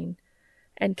babbling.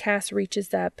 And Cass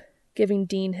reaches up, giving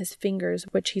Dean his fingers,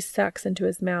 which he sucks into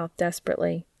his mouth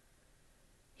desperately.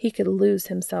 He could lose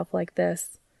himself like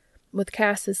this, with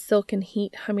Cass's silken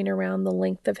heat humming around the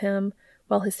length of him,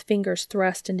 while his fingers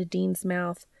thrust into Dean's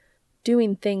mouth,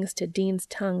 doing things to Dean's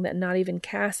tongue that not even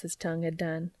Cass's tongue had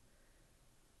done.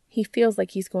 He feels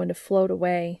like he's going to float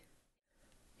away.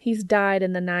 He's died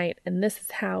in the night, and this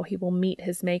is how he will meet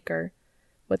his maker,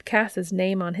 with Cass's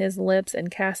name on his lips and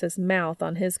Cass's mouth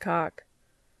on his cock.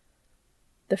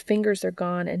 The fingers are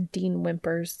gone, and Dean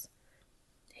whimpers.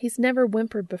 He's never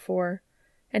whimpered before,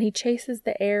 and he chases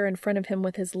the air in front of him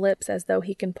with his lips as though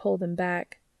he can pull them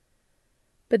back.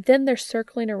 But then they're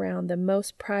circling around the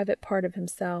most private part of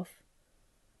himself.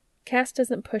 Cass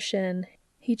doesn't push in,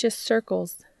 he just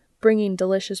circles, bringing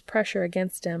delicious pressure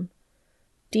against him.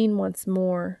 Dean wants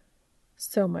more,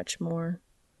 so much more.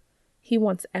 He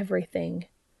wants everything,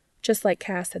 just like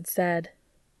Cass had said.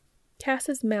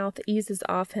 Cass's mouth eases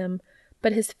off him,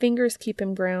 but his fingers keep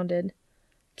him grounded,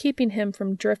 keeping him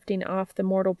from drifting off the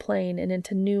mortal plane and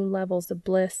into new levels of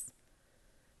bliss.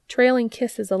 Trailing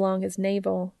kisses along his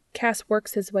navel, Cass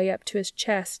works his way up to his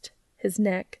chest, his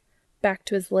neck, back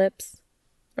to his lips,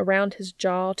 around his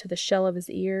jaw to the shell of his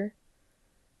ear.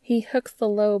 He hooks the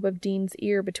lobe of Dean's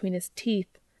ear between his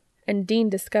teeth, and Dean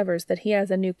discovers that he has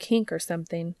a new kink or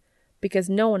something, because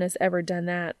no one has ever done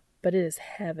that, but it is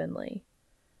heavenly.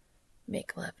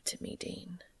 "Make love to me,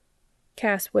 Dean,"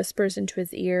 Cass whispers into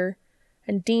his ear,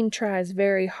 and Dean tries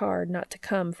very hard not to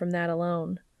come from that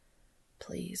alone.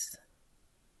 "Please."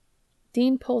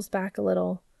 Dean pulls back a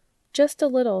little, just a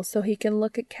little, so he can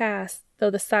look at Cass,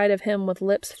 though the sight of him with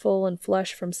lips full and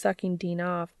flush from sucking Dean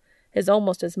off is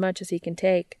almost as much as he can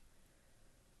take.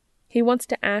 He wants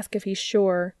to ask if he's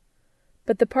sure,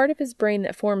 but the part of his brain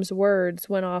that forms words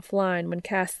went offline when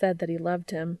Cass said that he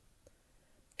loved him.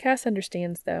 Cass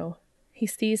understands, though. He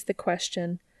sees the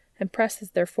question and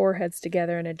presses their foreheads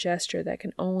together in a gesture that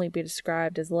can only be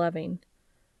described as loving.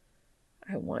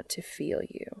 "I want to feel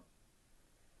you."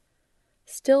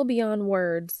 Still beyond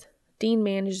words, Dean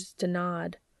manages to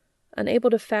nod, unable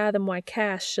to fathom why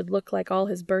Cass should look like all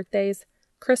his birthdays,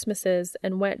 Christmases,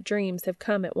 and wet dreams have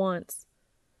come at once.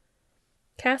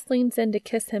 Cass leans in to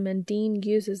kiss him, and Dean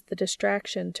uses the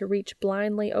distraction to reach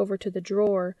blindly over to the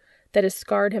drawer that has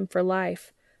scarred him for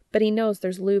life, but he knows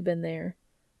there's lube in there.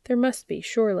 There must be,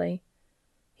 surely.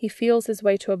 He feels his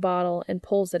way to a bottle and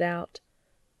pulls it out,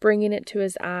 bringing it to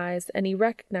his eyes, and he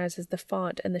recognizes the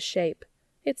font and the shape.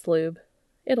 It's lube.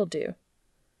 It'll do.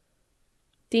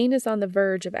 Dean is on the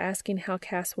verge of asking how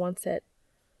Cass wants it,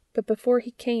 but before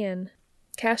he can,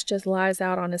 Cass just lies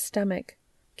out on his stomach,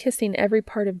 kissing every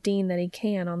part of Dean that he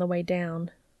can on the way down.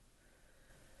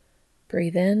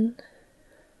 Breathe in,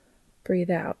 breathe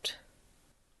out.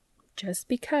 Just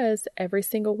because every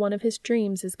single one of his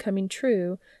dreams is coming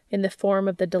true in the form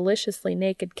of the deliciously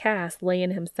naked Cass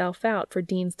laying himself out for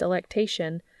Dean's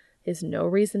delectation is no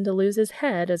reason to lose his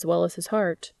head as well as his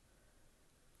heart.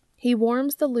 He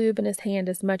warms the lube in his hand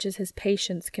as much as his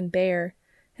patience can bear,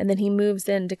 and then he moves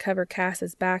in to cover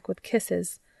Cass's back with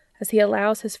kisses as he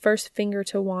allows his first finger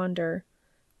to wander,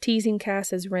 teasing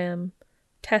Cass's rim,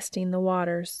 testing the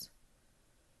waters.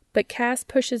 But Cass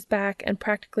pushes back and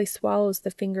practically swallows the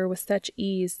finger with such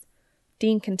ease,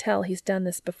 Dean can tell he's done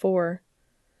this before.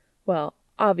 Well,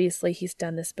 obviously he's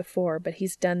done this before, but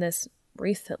he's done this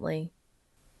recently.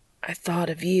 "I thought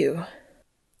of you,"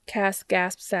 Cass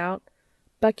gasps out,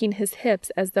 bucking his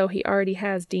hips as though he already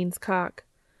has Dean's cock.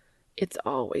 "It's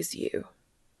always you."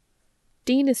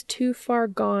 Dean is too far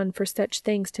gone for such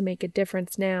things to make a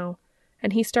difference now,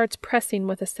 and he starts pressing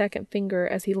with a second finger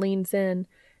as he leans in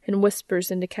and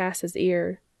whispers into Cass's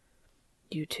ear,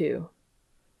 "You too."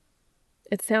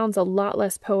 It sounds a lot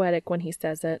less poetic when he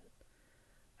says it.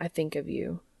 "I think of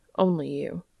you, only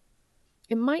you."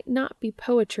 It might not be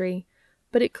poetry,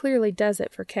 but it clearly does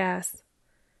it for Cass.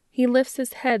 He lifts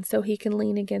his head so he can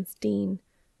lean against Dean,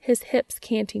 his hips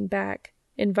canting back,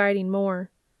 inviting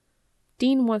more.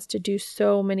 Dean wants to do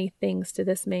so many things to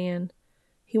this man.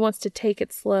 He wants to take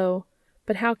it slow,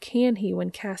 but how can he when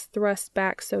Cass thrusts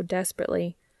back so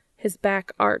desperately, his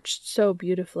back arched so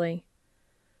beautifully?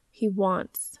 He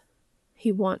wants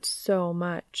so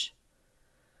much.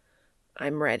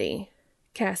 "I'm ready,"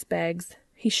 Cass begs.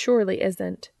 He surely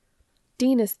isn't.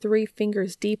 Dean is 3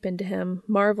 fingers deep into him,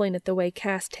 marveling at the way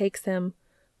Cass takes him,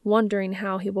 wondering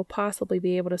how he will possibly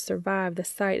be able to survive the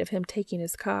sight of him taking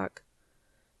his cock.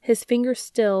 His fingers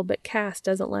still, but Cass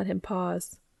doesn't let him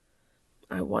pause.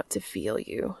 "I want to feel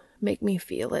you. Make me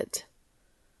feel it."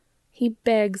 He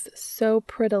begs so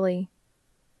prettily.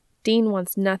 Dean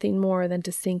wants nothing more than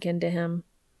to sink into him.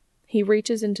 He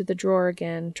reaches into the drawer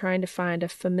again, trying to find a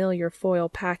familiar foil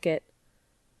packet.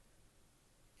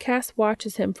 Cass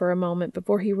watches him for a moment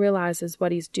before he realizes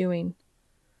what he's doing.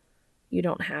 "You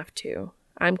don't have to.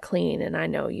 I'm clean and I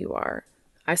know you are.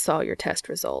 I saw your test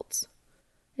results."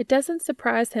 It doesn't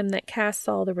surprise him that Cass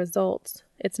saw the results.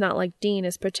 It's not like Dean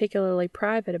is particularly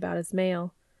private about his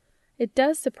mail. It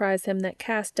does surprise him that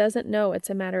Cass doesn't know it's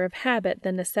a matter of habit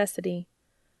than necessity,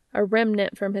 a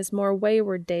remnant from his more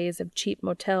wayward days of cheap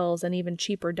motels and even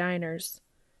cheaper diners.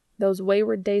 Those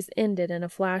wayward days ended in a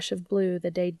flash of blue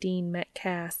the day Dean met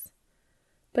Cass.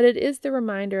 But it is the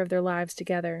reminder of their lives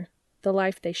together, the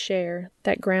life they share,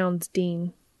 that grounds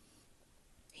Dean.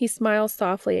 He smiles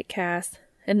softly at Cass,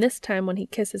 and this time when he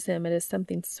kisses him it is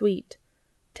something sweet,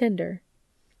 tender.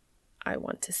 "I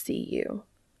want to see you,"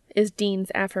 is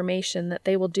Dean's affirmation that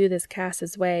they will do this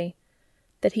Cass's way,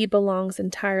 that he belongs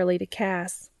entirely to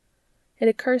Cass. It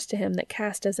occurs to him that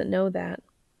Cass doesn't know that.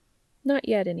 Not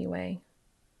yet, anyway.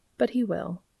 But he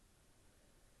will.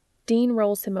 Dean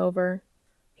rolls him over.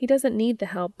 He doesn't need the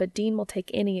help, but Dean will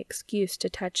take any excuse to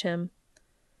touch him.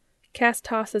 Cass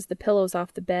tosses the pillows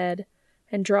off the bed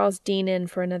and draws Dean in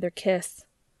for another kiss.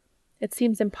 It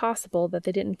seems impossible that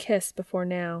they didn't kiss before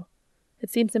now. It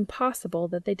seems impossible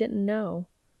that they didn't know.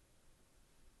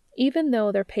 Even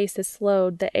though their pace is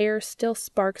slowed, the air still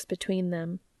sparks between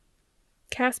them.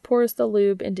 Cass pours the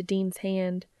lube into Dean's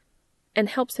hand and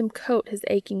helps him coat his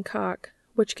aching cock,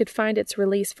 which could find its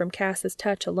release from Cass's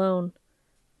touch alone.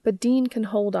 But Dean can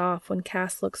hold off when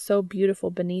Cass looks so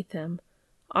beautiful beneath him,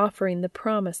 offering the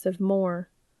promise of more,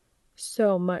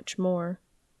 so much more.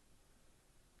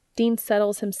 Dean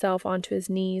settles himself onto his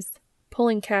knees,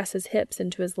 pulling Cass's hips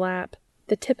into his lap,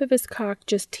 the tip of his cock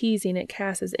just teasing at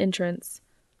Cass's entrance,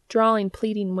 drawing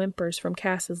pleading whimpers from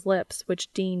Cass's lips,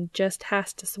 which Dean just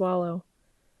has to swallow.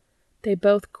 They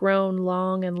both groan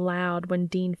long and loud when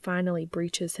Dean finally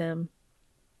breaches him.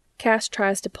 Cass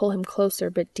tries to pull him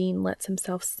closer, but Dean lets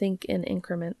himself sink in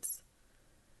increments.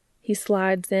 He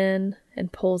slides in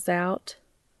and pulls out,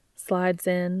 slides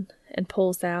in and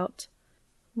pulls out,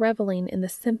 reveling in the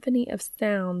symphony of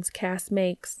sounds Cass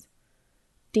makes.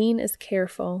 Dean is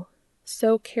careful,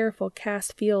 so careful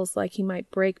Cass feels like he might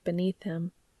break beneath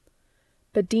him.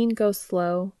 But Dean goes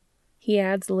slow. He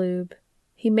adds lube.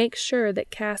 He makes sure that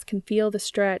Cass can feel the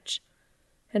stretch,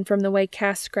 and from the way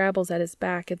Cass scrabbles at his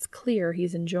back, it's clear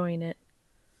he's enjoying it.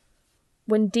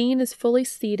 When Dean is fully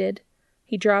seated,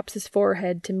 he drops his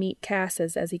forehead to meet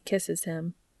Cass's as he kisses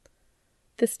him.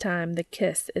 This time the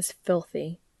kiss is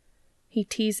filthy. He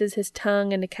teases his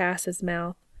tongue into Cass's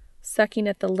mouth, sucking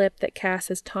at the lip that Cass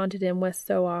has taunted him with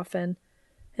so often,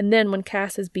 and then when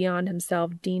Cass is beyond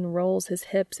himself, Dean rolls his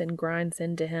hips and grinds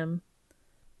into him.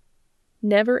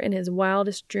 Never in his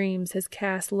wildest dreams has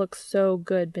Cass looked so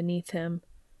good beneath him.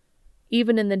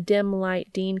 Even in the dim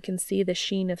light, Dean can see the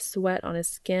sheen of sweat on his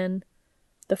skin,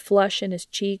 the flush in his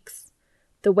cheeks,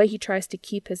 the way he tries to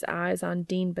keep his eyes on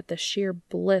Dean, but the sheer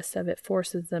bliss of it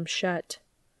forces them shut.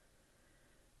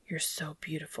 "You're so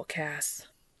beautiful, Cass,"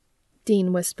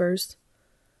 Dean whispers.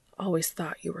 "Always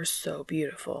thought you were so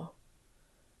beautiful."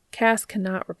 Cass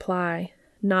cannot reply,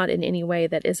 not in any way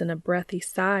that isn't a breathy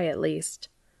sigh at least.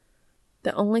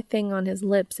 The only thing on his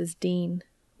lips is Dean,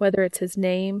 whether it's his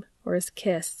name or his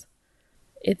kiss.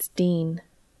 It's Dean.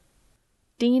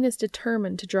 Dean is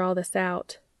determined to draw this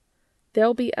out.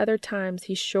 There'll be other times,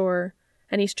 he's sure,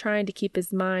 and he's trying to keep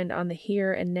his mind on the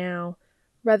here and now,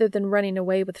 rather than running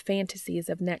away with fantasies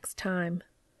of next time.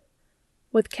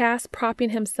 With Cass propping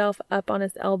himself up on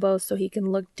his elbows so he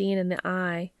can look Dean in the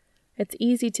eye, it's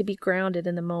easy to be grounded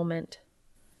in the moment.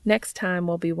 Next time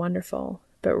will be wonderful,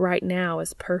 but right now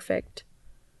is perfect.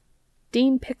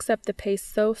 Dean picks up the pace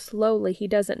so slowly he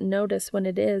doesn't notice when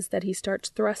it is that he starts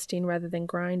thrusting rather than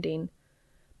grinding.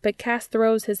 But Cass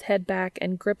throws his head back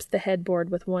and grips the headboard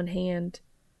with one hand.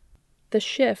 The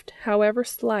shift, however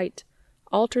slight,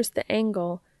 alters the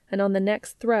angle, and on the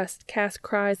next thrust Cass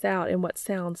cries out in what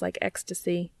sounds like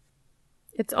ecstasy.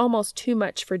 It's almost too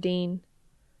much for Dean.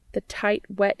 The tight,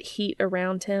 wet heat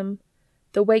around him,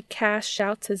 the way Cass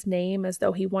shouts his name as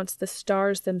though he wants the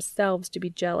stars themselves to be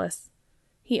jealous.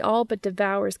 He all but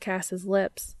devours Cass's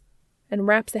lips, and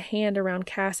wraps a hand around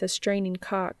Cass's straining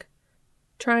cock,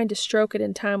 trying to stroke it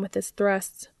in time with his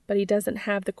thrusts, but he doesn't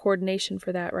have the coordination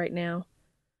for that right now.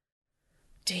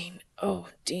 "Dean, oh,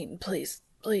 Dean, please,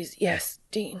 please, yes,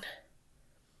 Dean."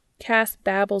 Cass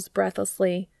babbles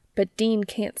breathlessly, but Dean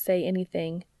can't say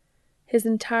anything. His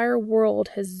entire world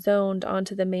has zoned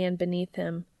onto the man beneath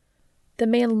him, the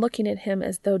man looking at him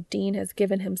as though Dean has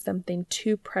given him something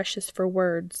too precious for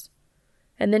words.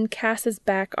 and then Cass's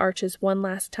back arches one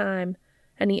last time,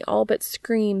 and he all but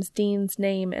screams Dean's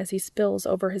name as he spills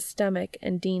over his stomach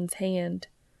and Dean's hand.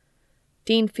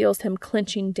 Dean feels him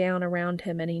clenching down around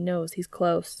him, and he knows he's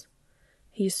close.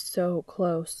 He's so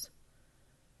close.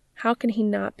 How can he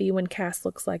not be when Cass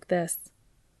looks like this?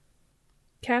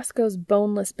 Cass goes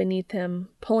boneless beneath him,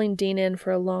 pulling Dean in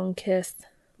for a long kiss,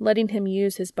 letting him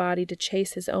use his body to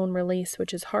chase his own release,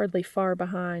 which is hardly far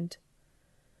behind.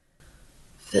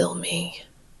 Fill me,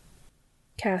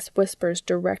 Cass whispers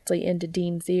directly into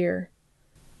Dean's ear.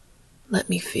 let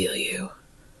me feel you.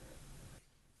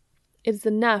 It is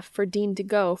enough for Dean to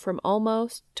go from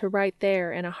almost to right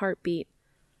there in a heartbeat,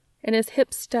 and his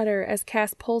hips stutter as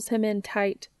Cass pulls him in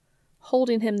tight,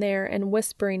 holding him there and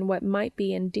whispering what might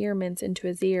be endearments into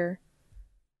his ear.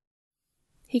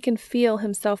 He can feel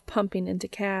himself pumping into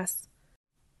Cass.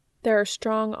 There are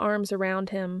strong arms around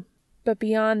him, but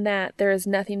beyond that there is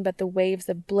nothing but the waves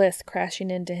of bliss crashing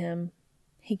into him.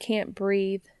 He can't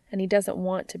breathe, and he doesn't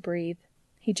want to breathe.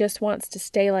 He just wants to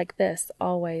stay like this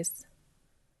always.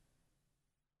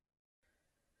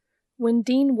 When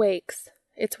Dean wakes,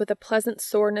 it's with a pleasant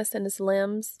soreness in his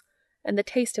limbs and the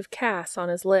taste of Cass on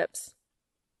his lips.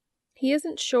 He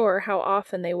isn't sure how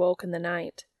often they woke in the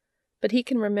night, but he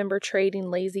can remember trading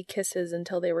lazy kisses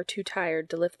until they were too tired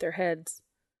to lift their heads.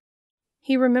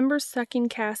 He remembers sucking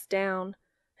Cass down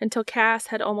until Cass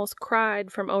had almost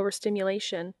cried from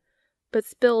overstimulation, but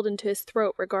spilled into his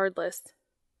throat regardless.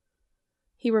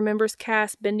 He remembers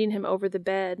Cass bending him over the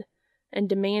bed and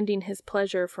demanding his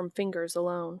pleasure from fingers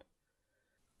alone.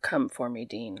 Come for me,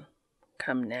 Dean.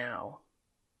 Come now.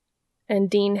 And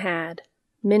Dean had,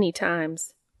 many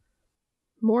times.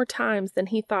 More times than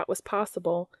he thought was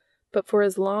possible, but for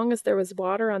as long as there was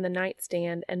water on the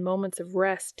nightstand and moments of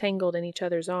rest tangled in each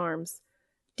other's arms,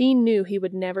 Dean knew he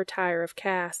would never tire of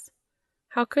Cass.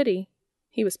 How could he?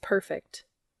 He was perfect.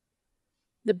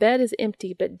 The bed is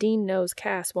empty, but Dean knows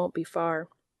Cass won't be far.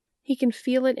 He can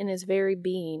feel it in his very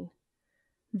being.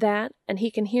 That, and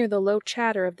he can hear the low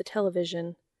chatter of the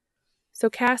television. So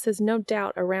Cass is no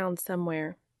doubt around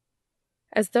somewhere.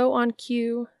 As though on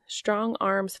cue, strong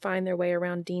arms find their way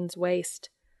around Dean's waist,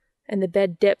 and the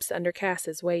bed dips under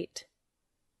Cass's weight.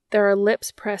 There are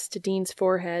lips pressed to Dean's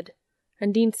forehead,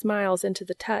 and Dean smiles into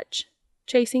the touch,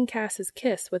 chasing Cass's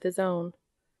kiss with his own.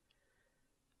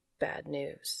 Bad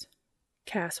news,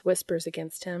 Cass whispers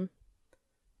against him.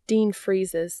 Dean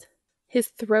freezes. His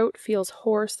throat feels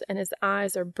hoarse and his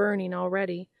eyes are burning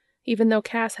already, even though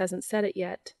Cass hasn't said it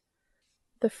yet.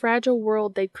 The fragile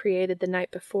world they'd created the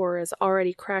night before is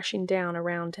already crashing down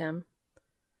around him.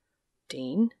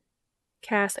 Dean?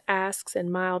 Cass asks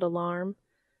in mild alarm,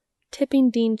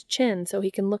 tipping Dean's chin so he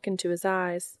can look into his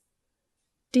eyes.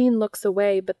 Dean looks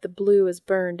away, but the blue is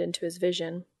burned into his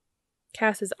vision.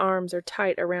 Cass's arms are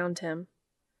tight around him.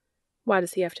 Why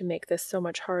does he have to make this so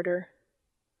much harder?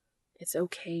 It's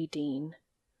okay, Dean,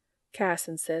 Cass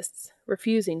insists,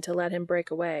 refusing to let him break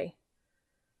away.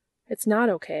 It's not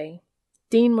okay.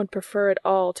 Dean would prefer it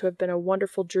all to have been a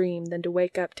wonderful dream than to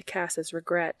wake up to Cass's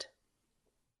regret.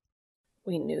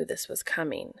 We knew this was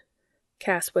coming,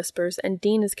 Cass whispers, and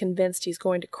Dean is convinced he's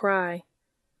going to cry.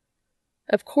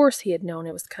 Of course he had known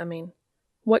it was coming.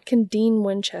 What can Dean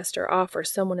Winchester offer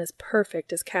someone as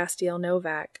perfect as Castiel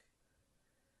Novak?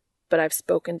 But I've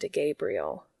spoken to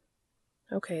Gabriel.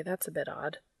 Okay, that's a bit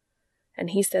odd. And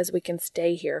he says we can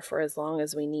stay here for as long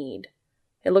as we need.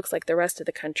 It looks like the rest of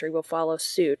the country will follow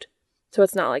suit, so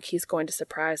it's not like he's going to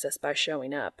surprise us by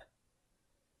showing up.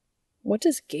 What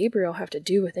does Gabriel have to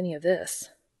do with any of this?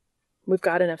 We've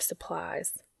got enough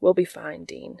supplies. We'll be fine,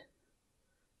 Dean.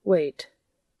 Wait.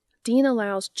 Dean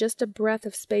allows just a breath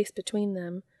of space between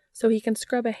them, so he can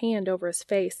scrub a hand over his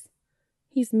face.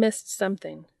 He's missed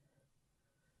something.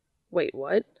 Wait,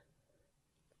 what?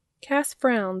 Cass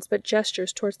frowns, but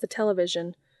gestures towards the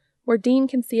television, where Dean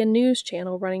can see a news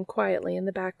channel running quietly in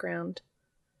the background.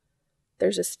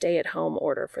 There's a stay-at-home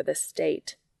order for this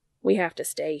state. We have to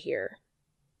stay here.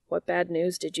 What bad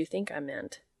news did you think I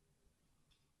meant?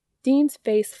 Dean's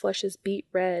face flushes beet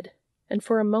red, and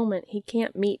for a moment he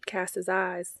can't meet Cass's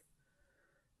eyes.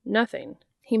 Nothing,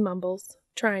 he mumbles,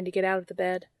 trying to get out of the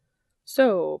bed.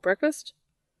 So, breakfast?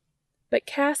 But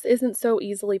Cass isn't so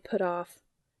easily put off,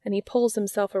 and he pulls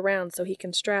himself around so he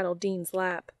can straddle Dean's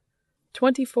lap.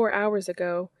 24 hours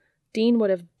ago, Dean would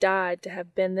have died to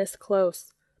have been this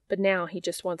close, but now he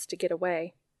just wants to get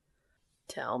away.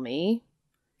 Tell me,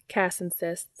 Cass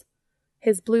insists,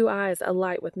 his blue eyes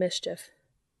alight with mischief.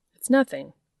 It's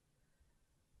nothing.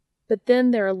 But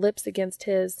then there are lips against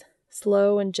his,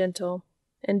 slow and gentle,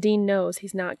 and Dean knows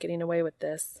he's not getting away with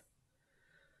this.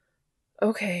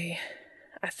 Okay,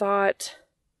 I thought...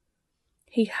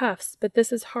 He huffs, but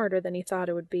this is harder than he thought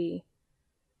it would be.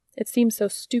 It seems so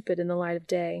stupid in the light of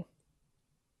day.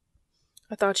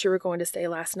 I thought you were going to say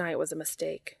last night was a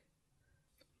mistake.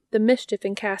 The mischief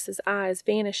in Cass's eyes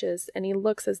vanishes, and he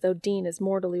looks as though Dean has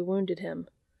mortally wounded him.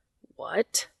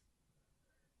 What?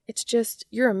 It's just,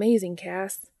 you're amazing,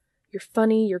 Cass. You're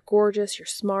funny, you're gorgeous, you're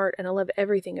smart, and I love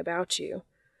everything about you.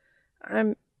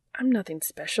 I'm nothing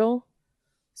special.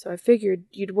 So I figured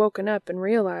you'd woken up and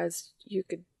realized you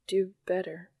could do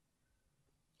better.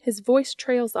 His voice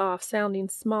trails off, sounding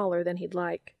smaller than he'd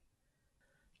like.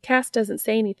 Cass doesn't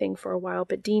say anything for a while,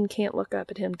 but Dean can't look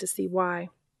up at him to see why.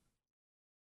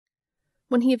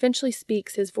 When he eventually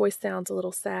speaks, his voice sounds a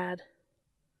little sad.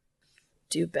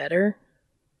 Do better?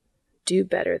 Do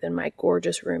better than my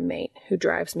gorgeous roommate who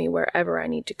drives me wherever I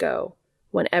need to go,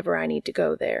 whenever I need to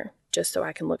go there, just so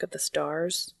I can look at the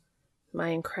stars? My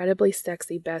incredibly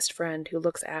sexy best friend who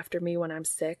looks after me when I'm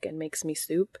sick and makes me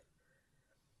soup?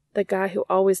 The guy who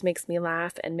always makes me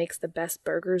laugh and makes the best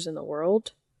burgers in the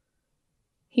world?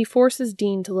 He forces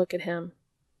Dean to look at him.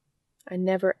 I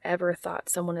never ever thought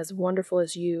someone as wonderful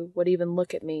as you would even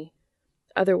look at me.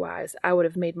 Otherwise, I would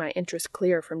have made my interest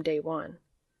clear from day one.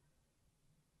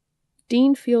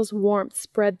 Dean feels warmth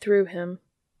spread through him.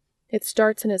 It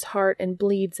starts in his heart and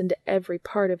bleeds into every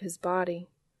part of his body.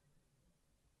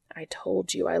 I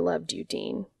told you I loved you,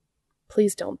 Dean.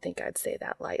 Please don't think I'd say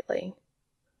that lightly.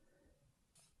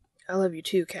 I love you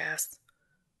too, Cass.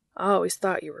 I always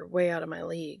thought you were way out of my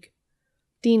league.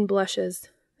 Dean blushes.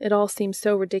 It all seems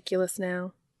so ridiculous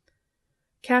now.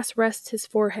 Cass rests his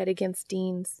forehead against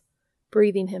Dean's,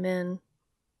 breathing him in.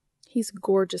 He's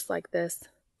gorgeous like this,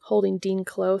 holding Dean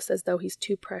close as though he's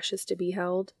too precious to be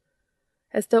held.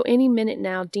 As though any minute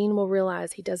now Dean will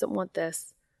realize he doesn't want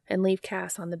this and leave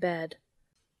Cass on the bed.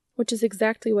 Which is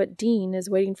exactly what Dean is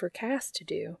waiting for Cass to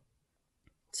do.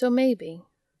 So maybe,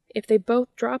 if they both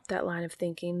drop that line of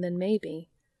thinking, then maybe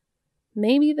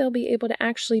they'll be able to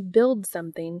actually build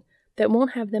something that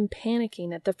won't have them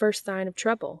panicking at the first sign of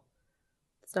trouble.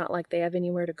 It's not like they have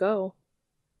anywhere to go.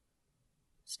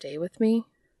 Stay with me?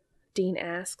 Dean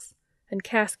asks, and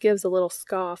Cass gives a little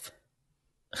scoff.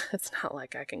 It's not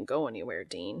like I can go anywhere,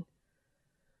 Dean.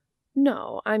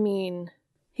 No, I mean...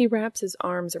 He wraps his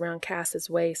arms around Cass's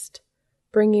waist,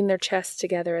 bringing their chests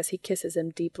together as he kisses him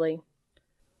deeply.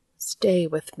 Stay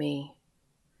with me.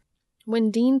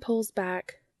 When Dean pulls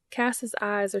back, Cass's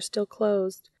eyes are still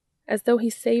closed, as though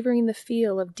he's savoring the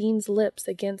feel of Dean's lips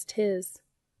against his.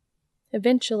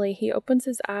 Eventually, he opens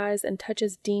his eyes and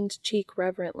touches Dean's cheek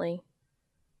reverently.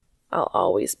 I'll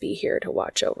always be here to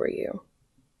watch over you.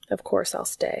 Of course I'll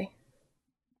stay.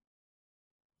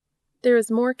 There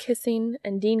is more kissing,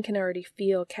 and Dean can already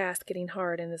feel Cass getting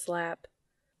hard in his lap.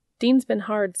 Dean's been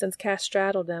hard since Cass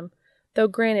straddled him, though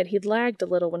granted he'd lagged a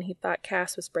little when he thought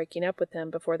Cass was breaking up with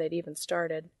him before they'd even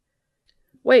started.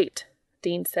 Wait,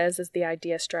 Dean says as the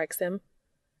idea strikes him.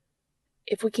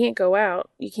 If we can't go out,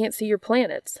 you can't see your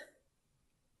planets.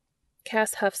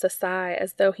 Cass huffs a sigh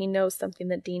as though he knows something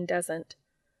that Dean doesn't.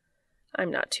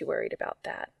 I'm not too worried about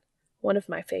that. One of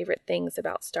my favorite things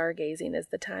about stargazing is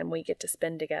the time we get to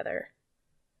spend together.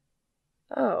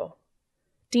 Oh.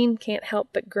 Dean can't help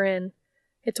but grin.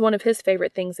 It's one of his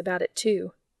favorite things about it,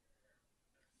 too.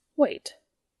 Wait.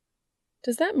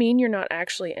 Does that mean you're not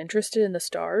actually interested in the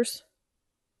stars?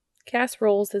 Cass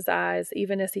rolls his eyes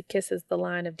even as he kisses the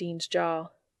line of Dean's jaw.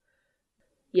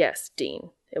 Yes,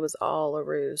 Dean. It was all a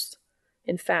ruse.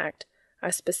 In fact, I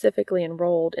specifically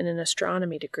enrolled in an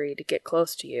astronomy degree to get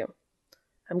close to you.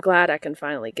 I'm glad I can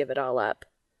finally give it all up.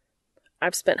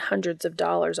 I've spent hundreds of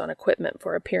dollars on equipment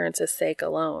for appearance's sake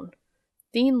alone.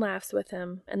 Dean laughs with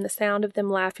him, and the sound of them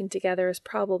laughing together is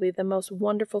probably the most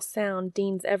wonderful sound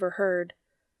Dean's ever heard.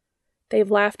 They've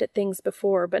laughed at things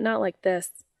before, but not like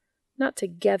this. Not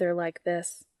together like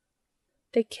this.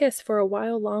 They kiss for a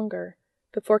while longer,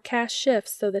 before Cass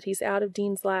shifts so that he's out of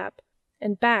Dean's lap,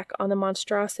 and back on the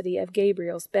monstrosity of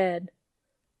Gabriel's bed.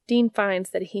 Dean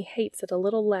finds that he hates it a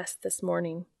little less this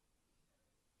morning.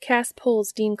 Cass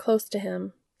pulls Dean close to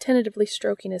him, tentatively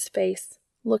stroking his face,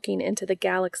 looking into the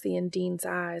galaxy in Dean's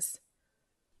eyes.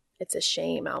 It's a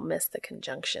shame I'll miss the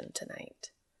conjunction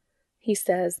tonight, he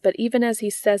says, but even as he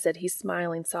says it, he's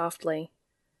smiling softly.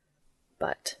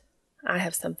 But I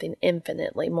have something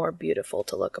infinitely more beautiful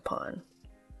to look upon.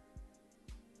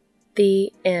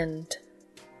 The end.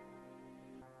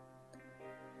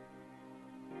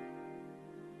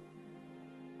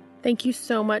 Thank you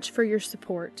so much for your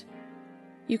support.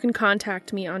 You can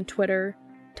contact me on Twitter,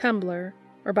 Tumblr,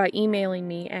 or by emailing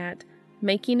me at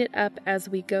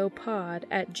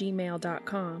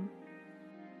makingitupaswegopod@gmail.com.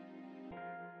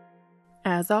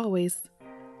 As always,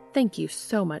 Thank you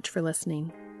so much for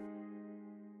listening.